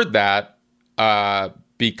preferred that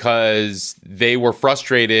because they were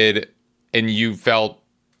frustrated, and you felt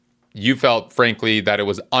frankly that it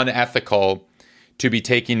was unethical to be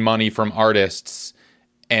taking money from artists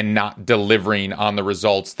and not delivering on the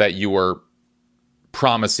results that you were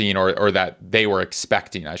promising or that they were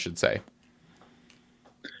expecting, I should say.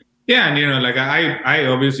 Yeah, and like I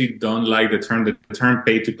obviously don't like the term. The term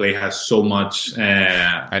 "pay to play" has so much.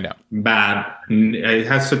 I know. Bad. It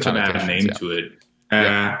has such a bad name to it.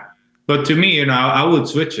 But to me, I would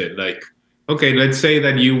switch it. Like, okay, let's say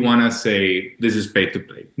that you want to say this is pay to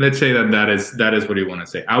play. Let's say that is what you want to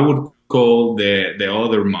say. I would call the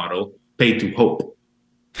other model "pay to hope,"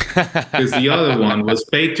 because the other one was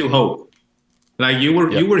 "pay to hope." Like you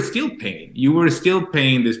were still paying. You were still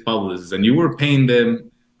paying these publicists, and you were paying them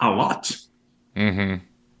a lot to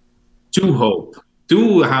hope,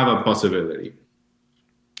 to have a possibility.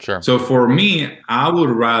 Sure. So for me, I would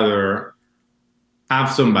rather have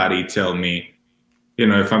somebody tell me,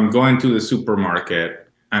 if I'm going to the supermarket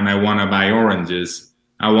and I want to buy oranges,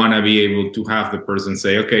 I want to be able to have the person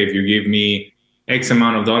say, okay, if you give me X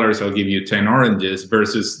amount of dollars, I'll give you 10 oranges,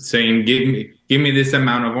 versus saying, give me this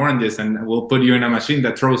amount of oranges and we'll put you in a machine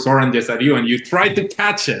that throws oranges at you and you try to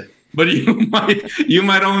catch it. But you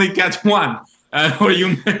might only catch one, or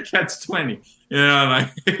you might catch 20.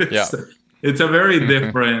 It's a very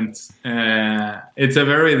different. It's a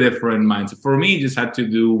very different mindset. For me, it just had to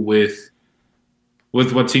do with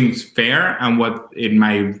what seems fair and what, in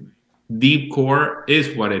my deep core,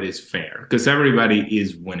 is what it is fair, because everybody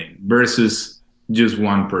is winning versus just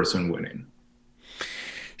one person winning.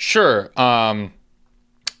 Sure. Now,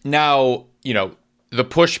 the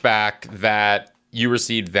pushback that you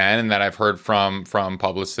received then, and that I've heard from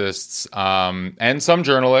publicists and some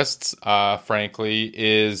journalists, frankly,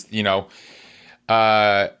 is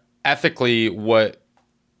ethically what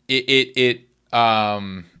I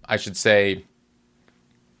should say,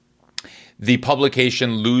 the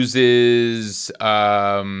publication loses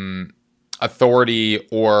authority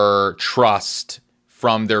or trust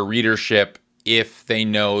from their readership if they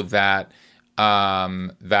know that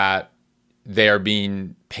they are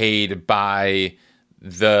being paid by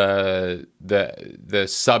the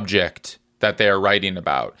subject that they are writing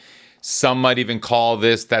about. Some might even call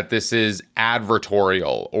this is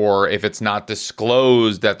advertorial, or if it's not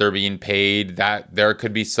disclosed that they're being paid, that there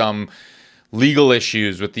could be some legal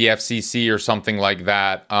issues with the FCC or something like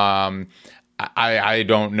that. I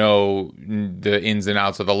don't know the ins and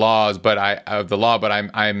outs of the laws, but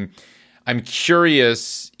I'm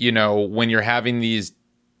curious, when you're having these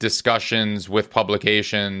discussions with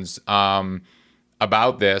publications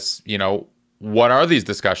about this, what are these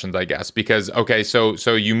discussions, I guess? Because, okay, so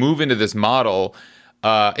you move into this model.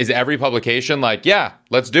 Is every publication like, yeah,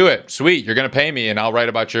 let's do it. Sweet, you're going to pay me and I'll write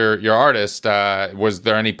about your artist. Was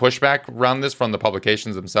there any pushback around this from the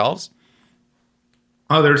publications themselves?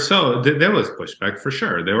 Oh, there was pushback for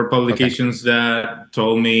sure. There were publications that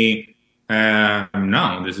told me,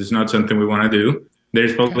 no, this is not something we want to do.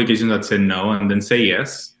 There's publications that said no and then say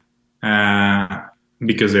yes,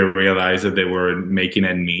 because they realized that they were making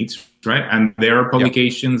ends meet, right? And there are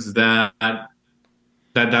publications that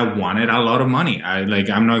wanted a lot of money.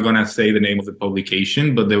 I'm not gonna say the name of the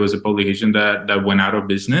publication, but there was a publication that went out of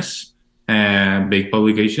business, big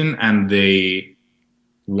publication, and they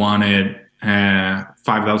wanted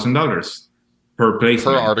 $5,000 per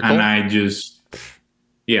placement, per article. And I just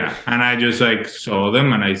saw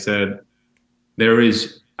them and I said, there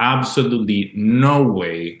is absolutely no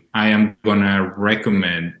way I am gonna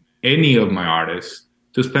recommend any of my artists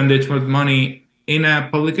to spend this much money in a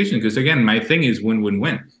publication, because again, my thing is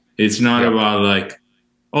win-win-win. It's not about like,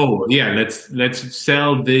 oh yeah, let's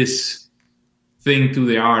sell this thing to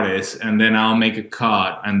the artist and then I'll make a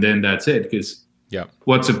cut and then that's it. Because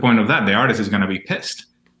what's the point of that? The artist is going to be pissed.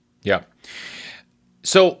 Yeah.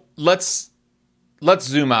 So let's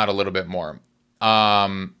zoom out a little bit more.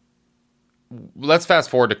 Let's fast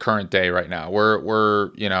forward to current day right now. We're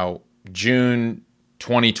June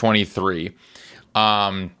 2023.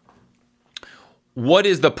 What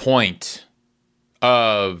is the point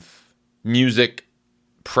of music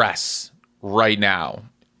press right now?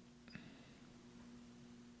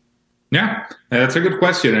 Yeah, that's a good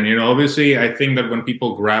question. And, obviously, I think that when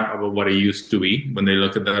people grab about what it used to be, when they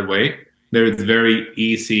look at that way, there it's very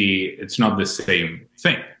easy. It's not the same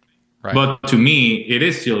thing. Right. But to me, it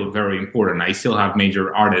is still very important. I still have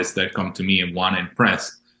major artists that come to me and want to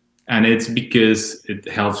impress. And it's because it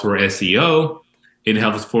helps for SEO. It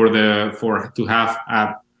helps for to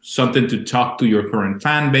have something to talk to your current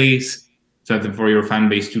fan base, something for your fan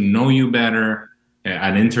base to know you better.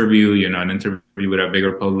 An interview, an interview with a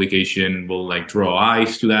bigger publication will like draw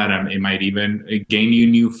eyes to that, and it might even gain you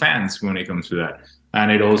new fans when it comes to that.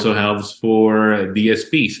 And it also helps for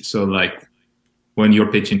DSPs. So like when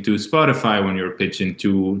you're pitching to Spotify, when you're pitching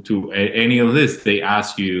to any of this, they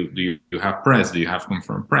ask you, do you have press? Do you have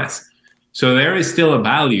confirmed press? So there is still a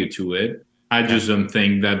value to it. I just don't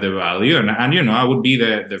think that the value, and I would be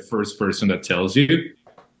the first person that tells you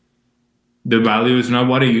the value is not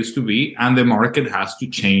what it used to be, and the market has to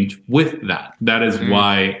change with that. That is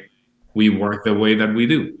why we work the way that we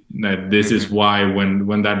do. That this is why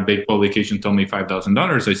when that big publication told me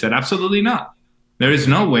 $5,000, I said, absolutely not. There is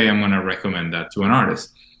no way I'm going to recommend that to an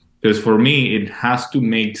artist, because for me it has to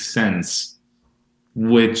make sense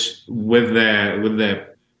with the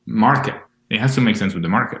market. It has to make sense with the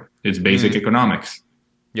market. It's basic economics.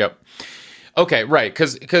 Yep. Okay, right.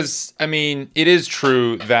 Because I mean, it is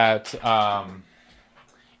true that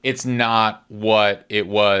it's not what it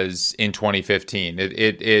was in 2015.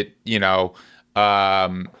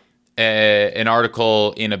 An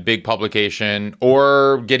article in a big publication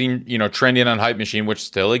or getting, trending on Hype Machine, which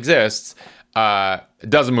still exists,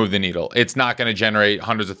 doesn't move the needle. It's not going to generate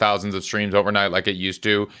hundreds of thousands of streams overnight like it used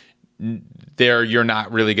to. You're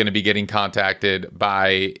not really going to be getting contacted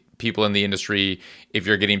by people in the industry if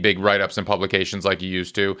you're getting big write-ups in publications like you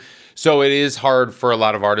used to. So it is hard for a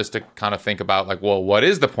lot of artists to kind of think about like, well, what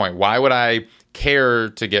is the point? Why would I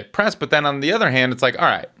care to get press? But then on the other hand, it's like, all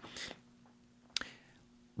right,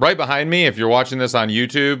 right behind me, if you're watching this on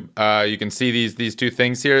YouTube, you can see these two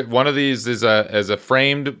things here. One of these is a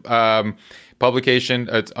framed publication.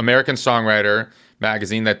 It's American Songwriter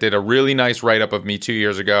magazine that did a really nice write-up of me 2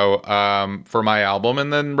 years ago for my album.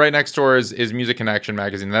 And then right next door is Music Connection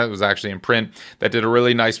magazine. That was actually in print, that did a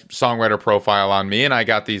really nice songwriter profile on me. And I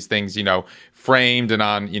got these things, framed and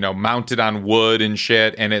on, mounted on wood and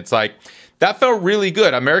shit. And it's like, that felt really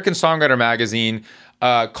good. American Songwriter magazine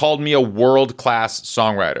called me a world-class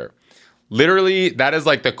songwriter. Literally, that is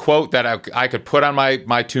like the quote that I could put on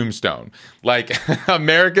my tombstone. Like,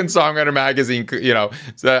 American Songwriter magazine,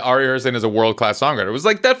 Ari Harrison is a world-class songwriter. It was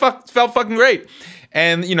like, that felt fucking great.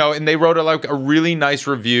 And, and they wrote a really nice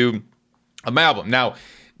review of my album. Now,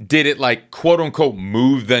 did it like, quote unquote,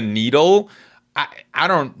 move the needle? I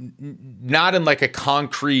don't, not in like a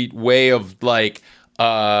concrete way of like,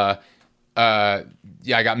 I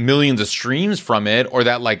got millions of streams from it, or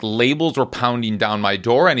that like labels were pounding down my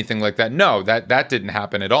door, anything like that. No, that didn't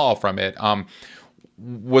happen at all from it.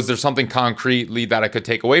 Was there something concretely that I could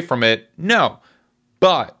take away from it? No.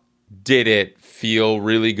 But did it feel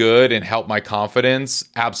really good and help my confidence?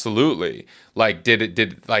 Absolutely. Like,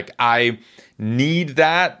 did I need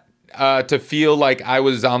that to feel like I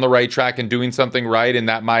was on the right track and doing something right, and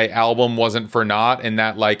that my album wasn't for naught, and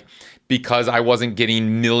that like, because I wasn't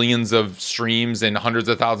getting millions of streams and hundreds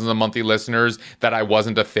of thousands of monthly listeners, that I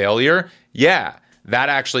wasn't a failure? Yeah, that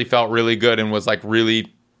actually felt really good and was like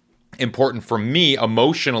really important for me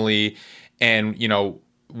emotionally, and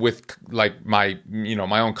with like my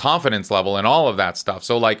my own confidence level and all of that stuff.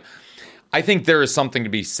 So like, I think there is something to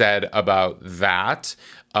be said about that,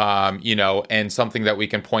 and something that we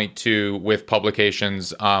can point to with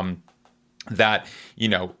publications that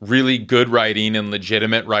really good writing and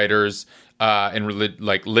legitimate writers and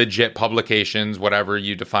legit publications, whatever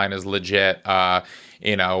you define as legit,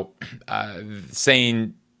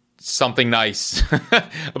 saying something nice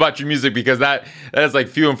about your music, because that is like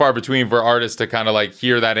few and far between for artists to kind of like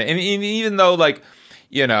hear that. And even though like,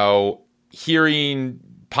 hearing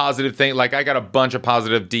positive thing, like I got a bunch of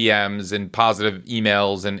positive DMs and positive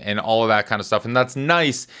emails and all of that kind of stuff, and that's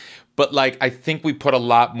nice. But like, I think we put a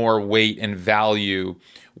lot more weight and value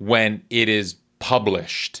when it is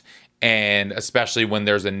published, and especially when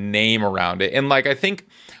there's a name around it. And like, I think,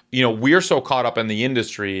 we're so caught up in the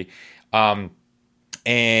industry, and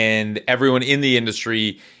everyone in the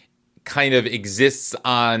industry kind of exists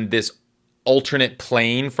on this alternate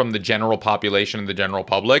plane from the general population and the general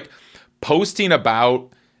public. Posting about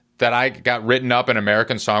that I got written up in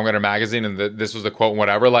American Songwriter magazine and this was the quote and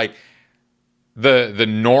whatever, like, the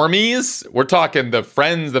normies, we're talking the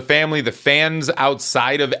friends, the family, the fans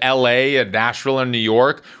outside of LA and Nashville and New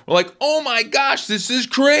York, were like, oh my gosh, this is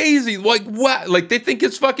crazy. Like, what? Like, they think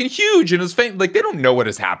it's fucking huge and it's famous. Like, they don't know what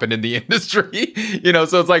has happened in the industry,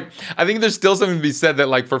 So it's like, I think there's still something to be said that,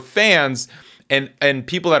 like, for fans and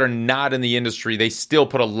people that are not in the industry, they still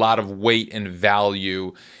put a lot of weight and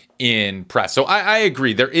value in press. So I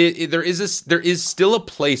agree. There is still a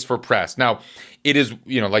place for press. Now, it is,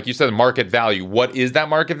 like you said, market value. What is that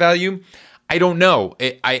market value? I don't know.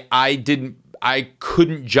 I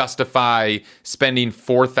couldn't justify spending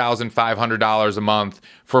 $4,500 a month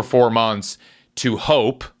for 4 months to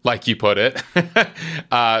hope, like you put it,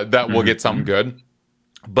 that we'll get something good.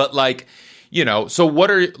 But so what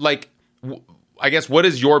are I guess, what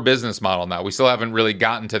is your business model now? We still haven't really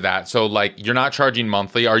gotten to that. So you're not charging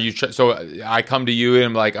monthly. Are you? So I come to you and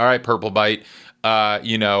I'm like, all right, Purple Bite, I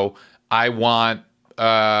want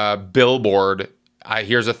Billboard.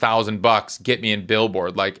 Here's $1,000. Get me in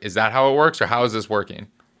Billboard. Is that how it works, or how is this working?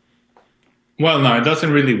 Well, no, it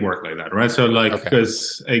doesn't really work like that, right? So,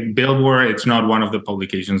 because Billboard, it's not one of the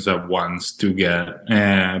publications that wants to get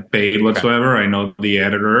paid whatsoever. Okay. I know the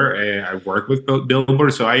editor. I work with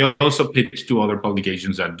Billboard, so I also pitch to other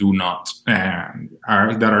publications that do not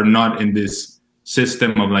are not in this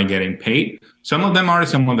system of getting paid. Some of them are,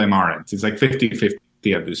 some of them aren't. It's 50-50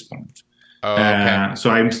 at this point. Oh, okay.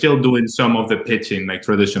 So I'm still doing some of the pitching,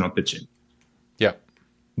 traditional pitching. Yeah.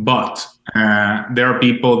 But there are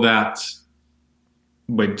people that...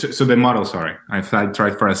 Wait, so the model, sorry, I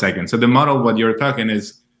tried for a second. So the model, what you're talking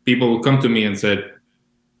is people will come to me and said,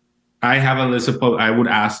 I have a list of, I would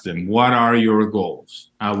ask them, what are your goals?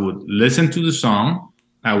 I would listen to the song.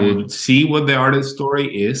 I would see what the artist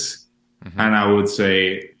story is. Mm-hmm. And I would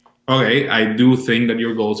say, okay, I do think that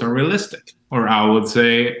your goals are realistic. Or I would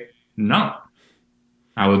say, no.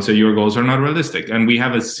 I would say your goals are not realistic. And we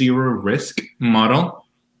have a zero risk model,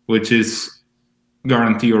 which is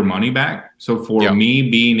guarantee your money back. So for me,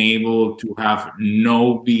 being able to have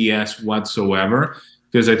no BS whatsoever,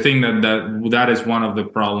 because I think that is one of the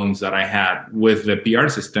problems that I had with the PR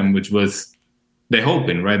system, which was the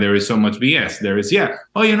hoping, right? There is so much BS. There is,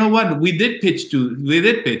 oh, you know what? We did pitch to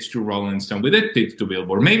Rolling Stone. We did pitch to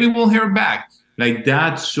Billboard. Maybe we'll hear back.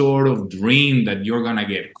 That sort of dream that you're going to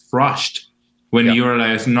get crushed when you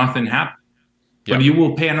realize nothing happened. But you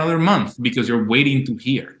will pay another month because you're waiting to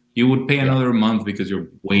hear. You would pay another month because you're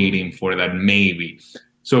waiting for that maybe.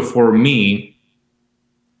 So for me,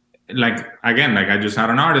 I just had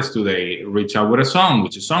an artist today reach out with a song,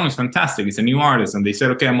 which the song is fantastic. It's a new artist. And they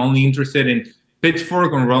said, okay, I'm only interested in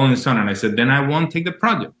Pitchfork and Rolling Stone. And I said, then I won't take the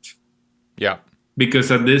project. Yeah.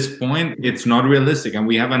 Because at this point, it's not realistic. And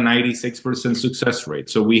we have a 96% success rate.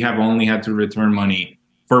 So we have only had to return money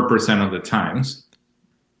 4% of the times.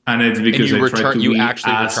 And it's because you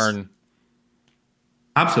return.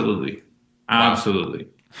 Absolutely. Wow. Absolutely.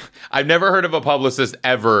 I've never heard of a publicist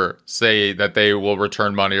ever say that they will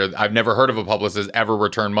return money, or I've never heard of a publicist ever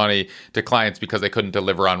return money to clients because they couldn't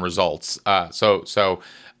deliver on results. So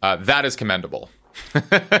that is commendable.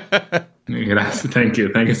 Thank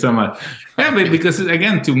you. Thank you so much. Yeah, but because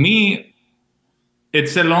again, to me,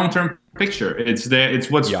 it's a long-term picture.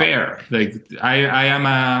 It's what's fair. I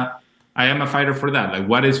am a fighter for that.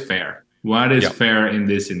 What is fair? What is fair in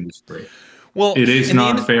this industry? Well, it is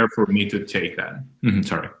not fair for me to take that. Mm-hmm.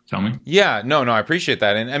 Sorry, tell me. Yeah, no, I appreciate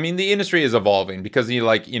that. And I mean, the industry is evolving because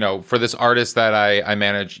for this artist that I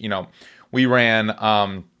manage, we ran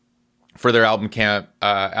for their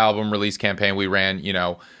album release campaign, we ran,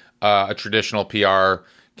 a traditional PR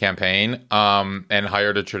campaign and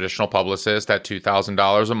hired a traditional publicist at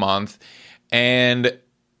 $2,000 a month. And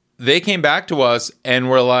they came back to us and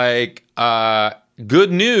were like,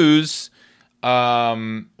 good news.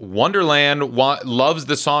 Wonderland loves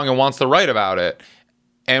the song and wants to write about it.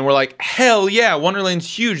 And we're like, hell yeah, Wonderland's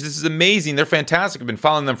huge. This is amazing. They're fantastic. I've been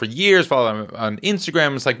following them for years, following them on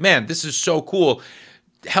Instagram. It's like, man, this is so cool.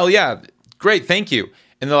 Hell yeah. Great. Thank you.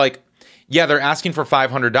 And they're like, yeah, they're asking for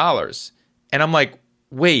 $500. And I'm like,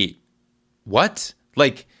 wait, what?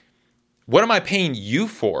 What am I paying you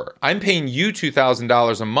for? I'm paying you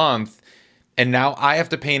 $2,000 a month. And now I have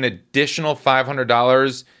to pay an additional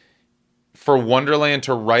 $500 for Wonderland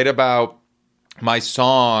to write about my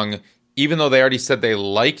song, even though they already said they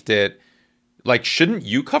liked it. Shouldn't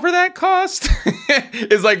you cover that cost?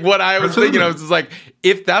 Is what I was thinking. I was just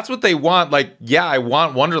if that's what they want, I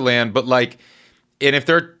want Wonderland, but and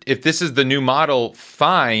if this is the new model,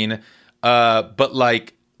 fine. But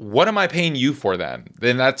what am I paying you for then?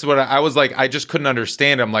 Then that's what I was I just couldn't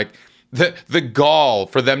understand. I'm the gall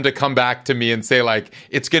for them to come back to me and say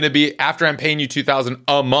it's going to be after I'm paying you $2,000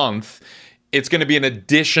 a month. it's going to be an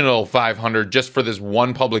additional 500 just for this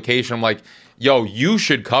one publication. I'm like, yo, you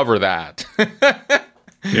should cover that.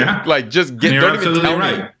 Yeah. Like, just get, you're don't even absolutely tell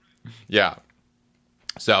right. me. Yeah.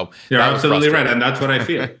 So you're absolutely right. And that's what I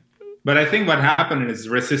feel. But I think what happened is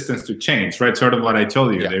resistance to change, right? Sort of what I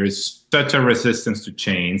told you. Yeah. There is such a resistance to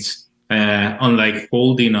change, on like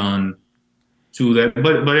holding on to that.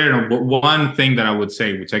 But one thing that I would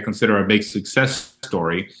say, which I consider a big success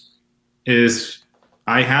story, is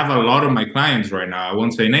I have a lot of my clients right now. I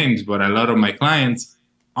won't say names, but a lot of my clients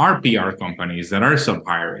are PR companies that are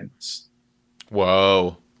sub-hiring us.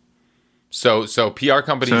 Whoa. So PR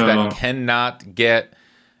companies that cannot get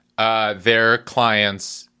their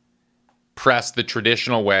clients press the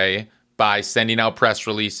traditional way by sending out press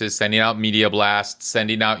releases, sending out media blasts,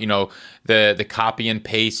 sending out, the copy and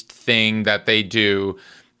paste thing that they do,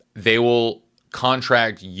 they will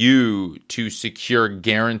contract you to secure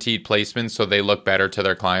guaranteed placements so they look better to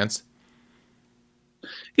their clients?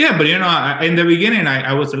 Yeah, but in the beginning,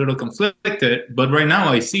 I was a little conflicted, but right now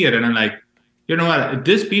I see it and I'm like, you know what,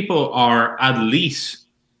 these people are at least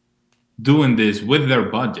doing this with their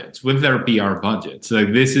budgets, with their PR budgets.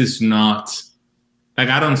 Like, this is not, like,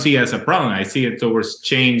 I don't see it as a problem. I see it towards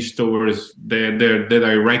change, towards the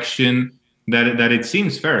direction that it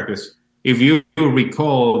seems fair. Because if you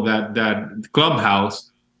recall that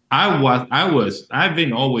Clubhouse, I've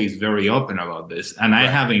been always very open about this, and I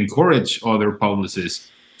have encouraged other publicists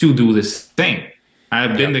to do the same.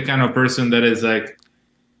 I've been the kind of person that is like,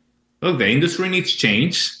 look, the industry needs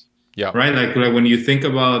change. Yeah. Right. Like when you think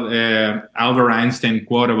about Albert Einstein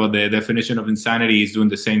quote about the definition of insanity is doing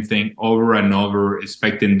the same thing over and over,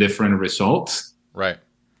 expecting different results. Right.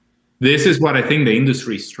 This is what I think the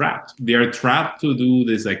industry is trapped. They are trapped to do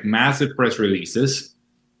this like massive press releases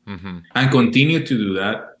and continue to do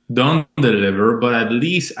that. Don't deliver. But at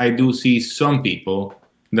least I do see some people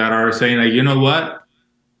that are saying, like, you know what?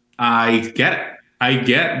 I get it. I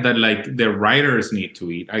get that, like, the writers need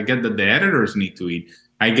to eat. I get that the editors need to eat.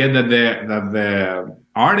 I get that the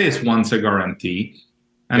artist wants a guarantee.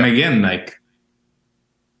 And again, like,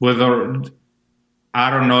 whether,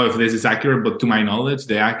 I don't know if this is accurate, but to my knowledge,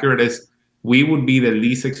 the accurate is we would be the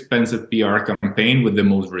least expensive PR campaign with the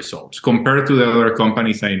most results compared to the other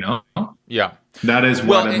companies I know. Yeah. That is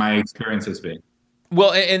what my experience has been.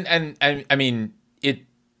 Well, and I mean, it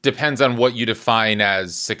depends on what you define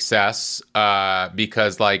as success,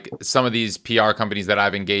 because like some of these PR companies that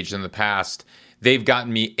I've engaged in the past, they've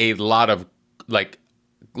gotten me a lot of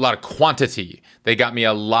quantity. They got me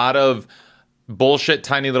a lot of bullshit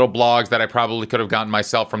tiny little blogs that I probably could have gotten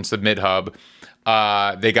myself from SubmitHub.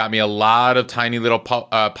 They got me a lot of tiny little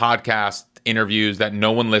podcast interviews that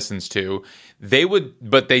no one listens to.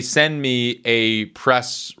 But they send me a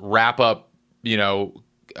press wrap up,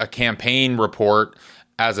 a campaign report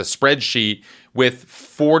as a spreadsheet with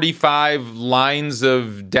 45 lines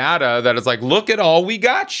of data that is like, look at all we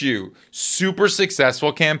got you. Super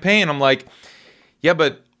successful campaign. I'm like, yeah,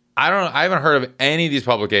 but I haven't heard of any of these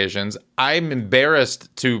publications. I'm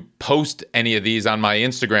embarrassed to post any of these on my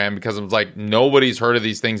Instagram because I'm like, nobody's heard of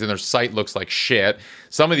these things and their site looks like shit.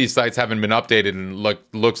 Some of these sites haven't been updated in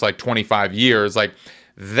looks like 25 years. Like,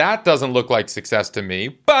 that doesn't look like success to me.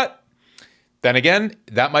 But then again,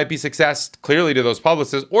 that might be success clearly to those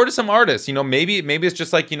publicists or to some artists. Maybe it's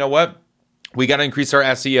just like, you know what? We got to increase our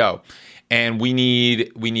SEO. And we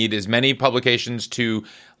need as many publications to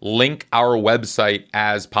link our website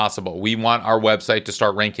as possible. We want our website to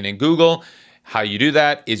start ranking in Google. How you do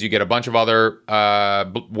that is you get a bunch of other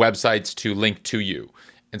websites to link to you.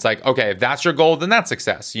 It's like, okay, if that's your goal, then that's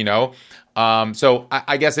success, So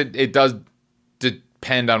I guess it does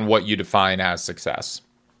depend on what you define as success.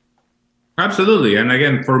 Absolutely. And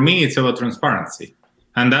again, for me, it's about transparency.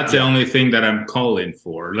 And that's the only thing that I'm calling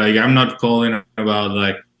for. Like, I'm not calling about,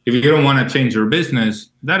 like, if you don't want to change your business,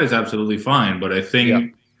 that is absolutely fine. But I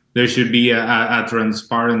think there should be a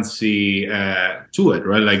transparency to it,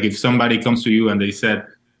 right? Like, if somebody comes to you and they said,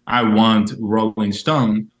 I want Rolling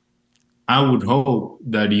Stone, I would hope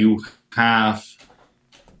that you have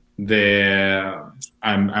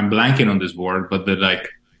I'm blanking on this word, but the like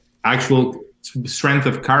actual strength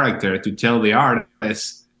of character to tell the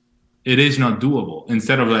artist it is not doable,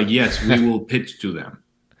 instead of like, yes, we will pitch to them.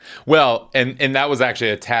 Well, and that was actually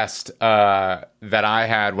a test that I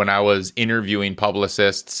had when I was interviewing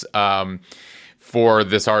publicists for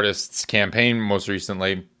this artist's campaign most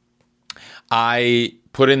recently. I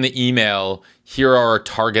put in the email, here are our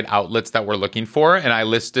target outlets that we're looking for, and I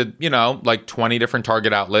listed, like 20 different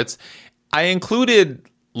target outlets. I included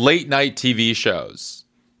late night TV shows,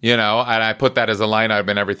 and I put that as a line item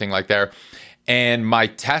and everything like there. And my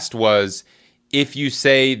test was, if you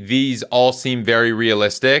say these all seem very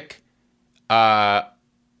realistic,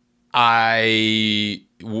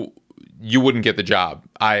 you wouldn't get the job.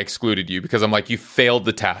 I excluded you because I'm like, you failed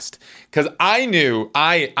the test. Because I know,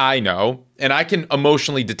 and I can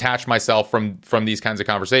emotionally detach myself from these kinds of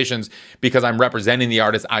conversations because I'm representing the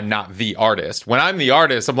artist. I'm not the artist. When I'm the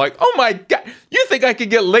artist, I'm like, oh my God, you think I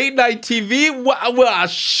could get late night TV? Well,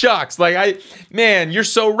 shucks. Like, man, you're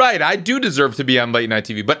so right. I do deserve to be on late night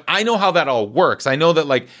TV. But I know how that all works. I know that,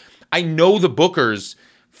 like, I know the bookers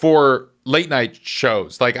for late night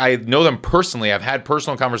shows. Like, I know them personally. I've had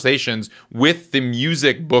personal conversations with the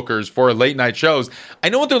music bookers for late night shows. I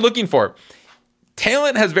know what they're looking for.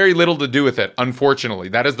 Talent has very little to do with it, unfortunately.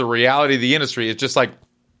 That is the reality of the industry. It's just like,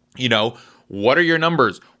 what are your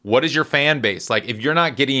numbers? What is your fan base? Like, if you're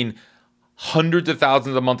not getting hundreds of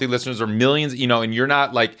thousands of monthly listeners or millions, and you're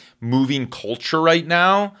not like moving culture right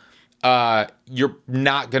now, you're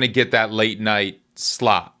not going to get that late night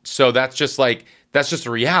slot. So that's just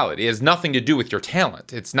a reality. It has nothing to do with your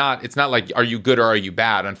talent. It's not like, are you good or are you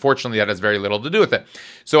bad? Unfortunately, that has very little to do with it.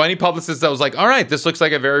 So any publicist that was like, all right, this looks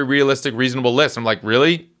like a very realistic, reasonable list. I'm like,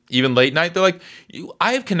 really? Even late night? They're like,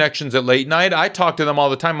 I have connections at late night. I talk to them all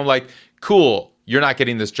the time. I'm like, cool, you're not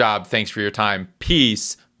getting this job. Thanks for your time.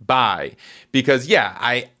 Peace. Bye. Because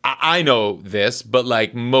yeah, I know this, but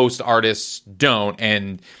like most artists don't.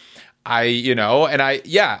 And a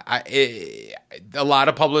lot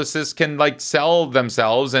of publicists can like sell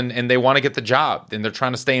themselves and they want to get the job and they're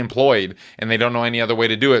trying to stay employed and they don't know any other way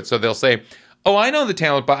to do it. So they'll say, oh, I know the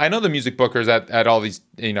talent, but I know the music bookers at all these,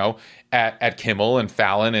 at Kimmel and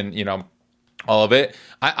Fallon and, all of it.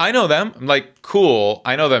 I know them. I'm like, cool.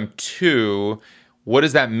 I know them too. What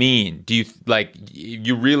does that mean? Do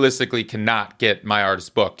you realistically cannot get my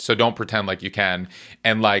artist booked? So don't pretend like you can.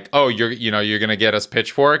 And like, oh, you're going to get us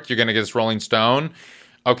Pitchfork. You're going to get us Rolling Stone.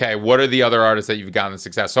 Okay. What are the other artists that you've gotten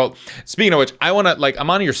success? So speaking of which, I want to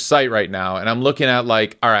I'm on your site right now and I'm looking at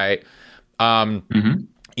like, all right,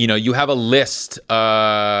 you have a list,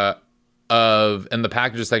 of in the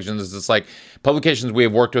packages section, there's this like publications we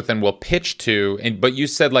have worked with and will pitch to. But you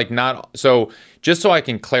said like not, so just so I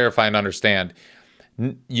can clarify and understand,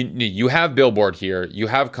 you have Billboard here, you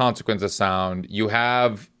have Consequence of Sound, you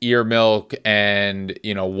have Ear Milk and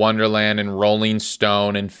Wonderland and Rolling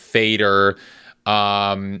Stone and Fader,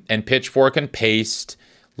 and Pitchfork and Paste,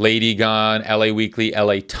 Lady Gone, LA Weekly,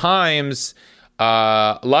 LA Times,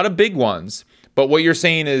 a lot of big ones. But what you're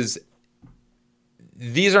saying is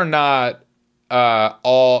these are not not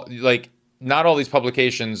all these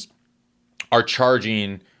publications are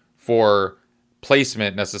charging for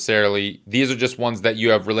placement necessarily. These are just ones that you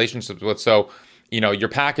have relationships with. So, your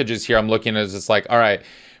packages here I'm looking at is it's like, all right,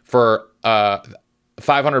 for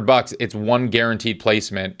 $500, it's one guaranteed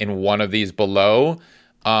placement in one of these below.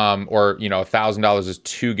 Or $1,000 is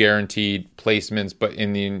two guaranteed placements, but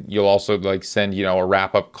you'll also like send a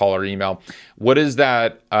wrap up call or email. What is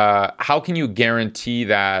that? How can you guarantee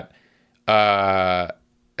that?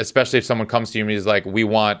 Especially if someone comes to you and is like, we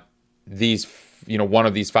want these, one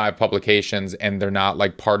of these 5 publications, and they're not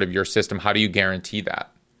like part of your system. How do you guarantee that?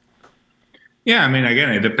 Yeah, I mean,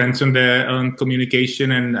 again, it depends on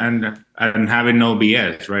communication and having no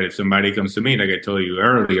BS, right? If somebody comes to me, like I told you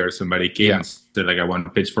earlier, somebody came and said, like, I want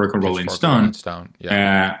to Pitchfork and Rolling Stone.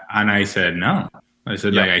 Yeah. And I said, no. I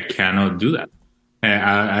said, like, I cannot do that.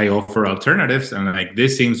 I offer alternatives, and like,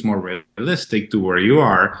 this seems more realistic to where you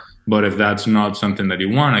are. But if that's not something that you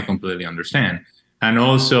want, I completely understand. And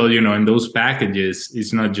also, in those packages,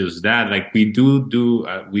 it's not just that. Like, we do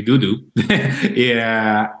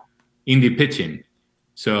yeah. Indie pitching.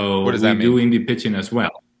 So what does that mean? We do indie pitching as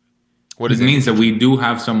well. What does it means that we do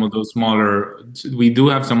have some of those smaller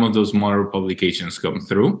publications come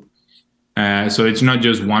through. So it's not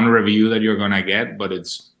just one review that you're gonna get, but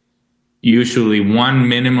it's usually one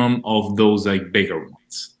minimum of those like bigger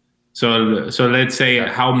ones. So let's say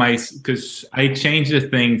because I changed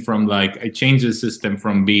the system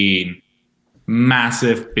from being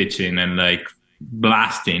massive pitching and like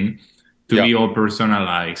blasting to be all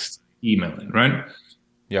personalized emailing, right?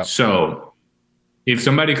 Yeah. So if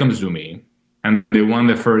somebody comes to me and they want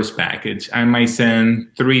the first package, I might send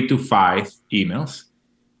 3 to 5 emails.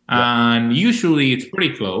 Yeah. And usually it's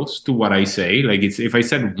pretty close to what I say. Like if I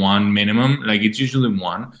said one minimum, like it's usually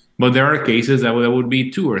one. But there are cases that would be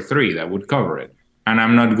 2 or 3 that would cover it. And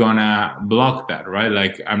I'm not gonna block that, right?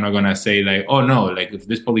 Like I'm not gonna say like, oh no, like if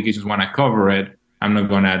these publications want to cover it, I'm not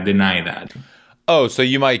gonna deny that. Oh, so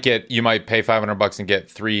you might pay $500 and get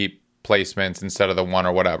 3 placements instead of the 1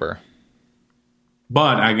 or whatever.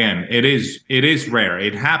 But again, it is rare.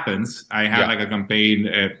 It happens. I have like a campaign.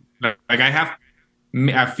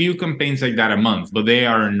 a few campaigns like that a month, but they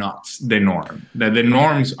are not the norm. The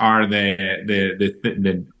norms are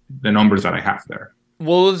the numbers that I have there.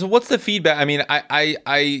 Well, so what's the feedback? I mean,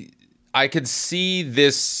 I could see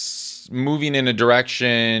this moving in a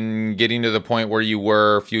direction, getting to the point where you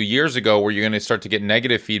were a few years ago, where you're going to start to get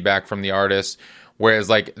negative feedback from the artists. Whereas,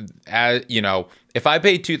 like, as you know, if I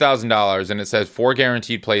pay $2,000 and it says 4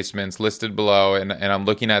 guaranteed placements listed below, and I'm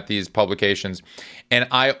looking at these publications, and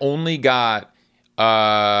I only got,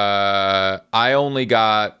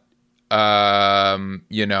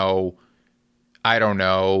 you know, I don't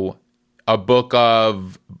know, a Book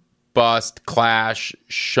of, Bust, Clash,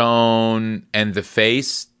 Shown, and The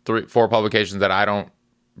Face, 4 publications that I don't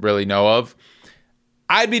really know of,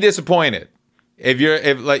 I'd be disappointed.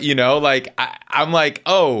 If like, you know, like I'm like,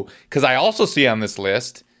 oh, because I also see on this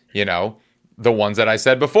list, you know, the ones that I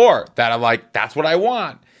said before that I'm like, that's what I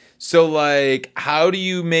want. So like, how do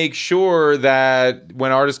you make sure that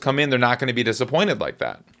when artists come in, they're not going to be disappointed like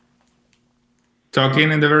that?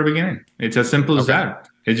 Talking in the very beginning. It's as simple as that.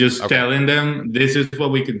 It's just telling them this is what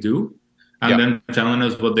we could do, and then telling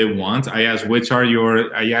us what they want. I asked what are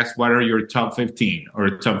your top 15 or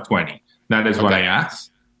top 20. That is what I asked.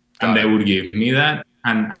 And they would give me that,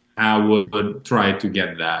 and I would try to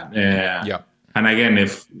get that. And again,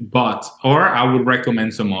 or I would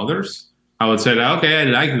recommend some others. I would say, okay, I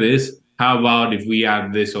like this. How about if we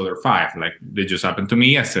add this other 5? Like, they just happened to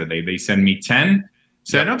me yesterday. They sent me 10.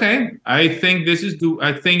 Said, okay, I think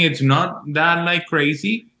I think it's not that like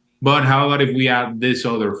crazy, but how about if we add this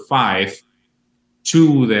other 5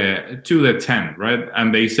 to the 10, right?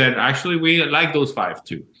 And they said, actually, we like those 5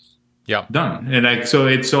 too. Yeah. Done. And like, so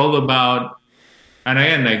it's all about, and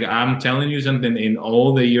again, like I'm telling you something, in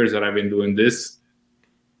all the years that I've been doing this,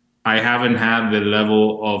 I haven't had the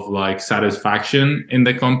level of like satisfaction in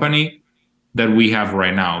the company that we have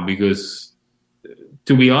right now. Because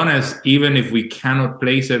to be honest, even if we cannot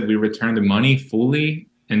place it, we return the money fully,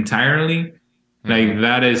 entirely. Like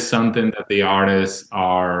that is something that the artists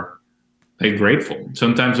are like grateful.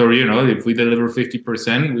 Sometimes, or, you know, if we deliver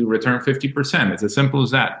 50%, we return 50%. It's as simple as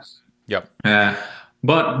that. Yep.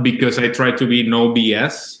 But because I try to be no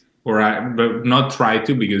BS, but not try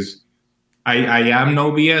to, because I am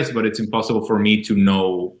no BS, but it's impossible for me to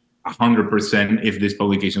know 100% if this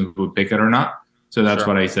publication would pick it or not. So that's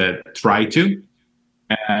what I said. Try to.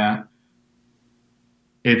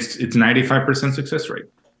 It's 95% success rate.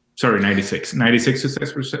 Sorry, 96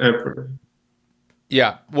 success rate.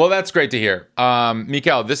 Yeah, well, that's great to hear.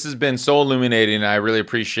 Mikel, this has been so illuminating, and I really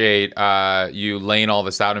appreciate you laying all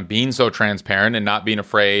this out and being so transparent and not being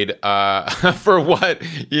afraid for what,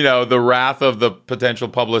 you know, the wrath of the potential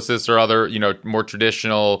publicists or other, you know, more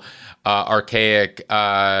traditional, archaic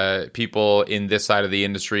people in this side of the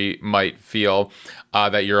industry might feel,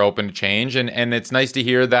 that you're open to change. And it's nice to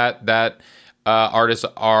hear that artists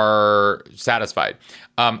are satisfied.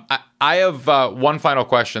 I have one final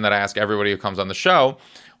question that I ask everybody who comes on the show.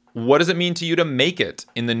 What does it mean to you to make it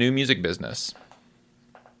in the new music business?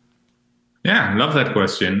 Yeah, I love that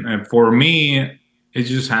question. And for me, it's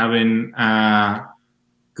just having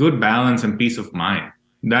good balance and peace of mind.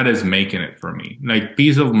 That is making it for me. Like,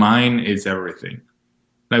 peace of mind is everything.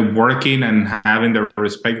 Like, working and having the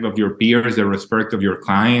respect of your peers, the respect of your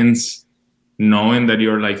clients, knowing that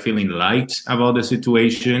you're like feeling light about the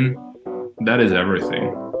situation. That is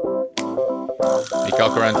everything. Mikel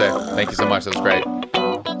Carente, thank you so much. That was great.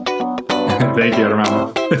 Thank you,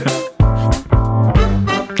 Armando.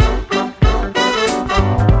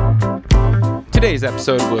 Today's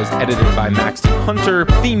episode was edited by Maxton Hunter,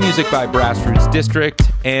 theme music by Grassroots District,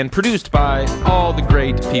 and produced by all the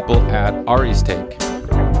great people at Ari's Take.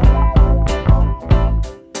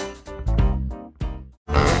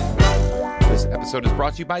 This episode is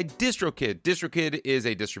brought to you by DistroKid. DistroKid is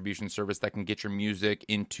a distribution service that can get your music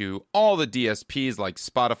into all the DSPs like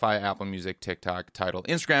Spotify, Apple Music, TikTok, Tidal,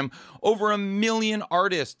 Instagram. Over 1 million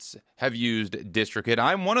artists have used DistroKid.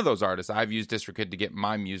 I'm one of those artists. I've used DistroKid to get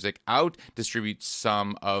my music out, distribute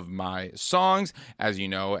some of my songs. As you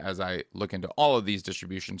know, as I look into all of these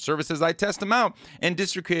distribution services, I test them out. And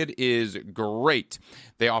DistroKid is great.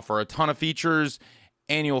 They offer a ton of features,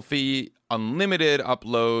 annual fee, unlimited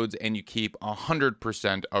uploads, and you keep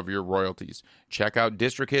 100% of your royalties. Check out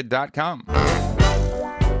distrokid.com.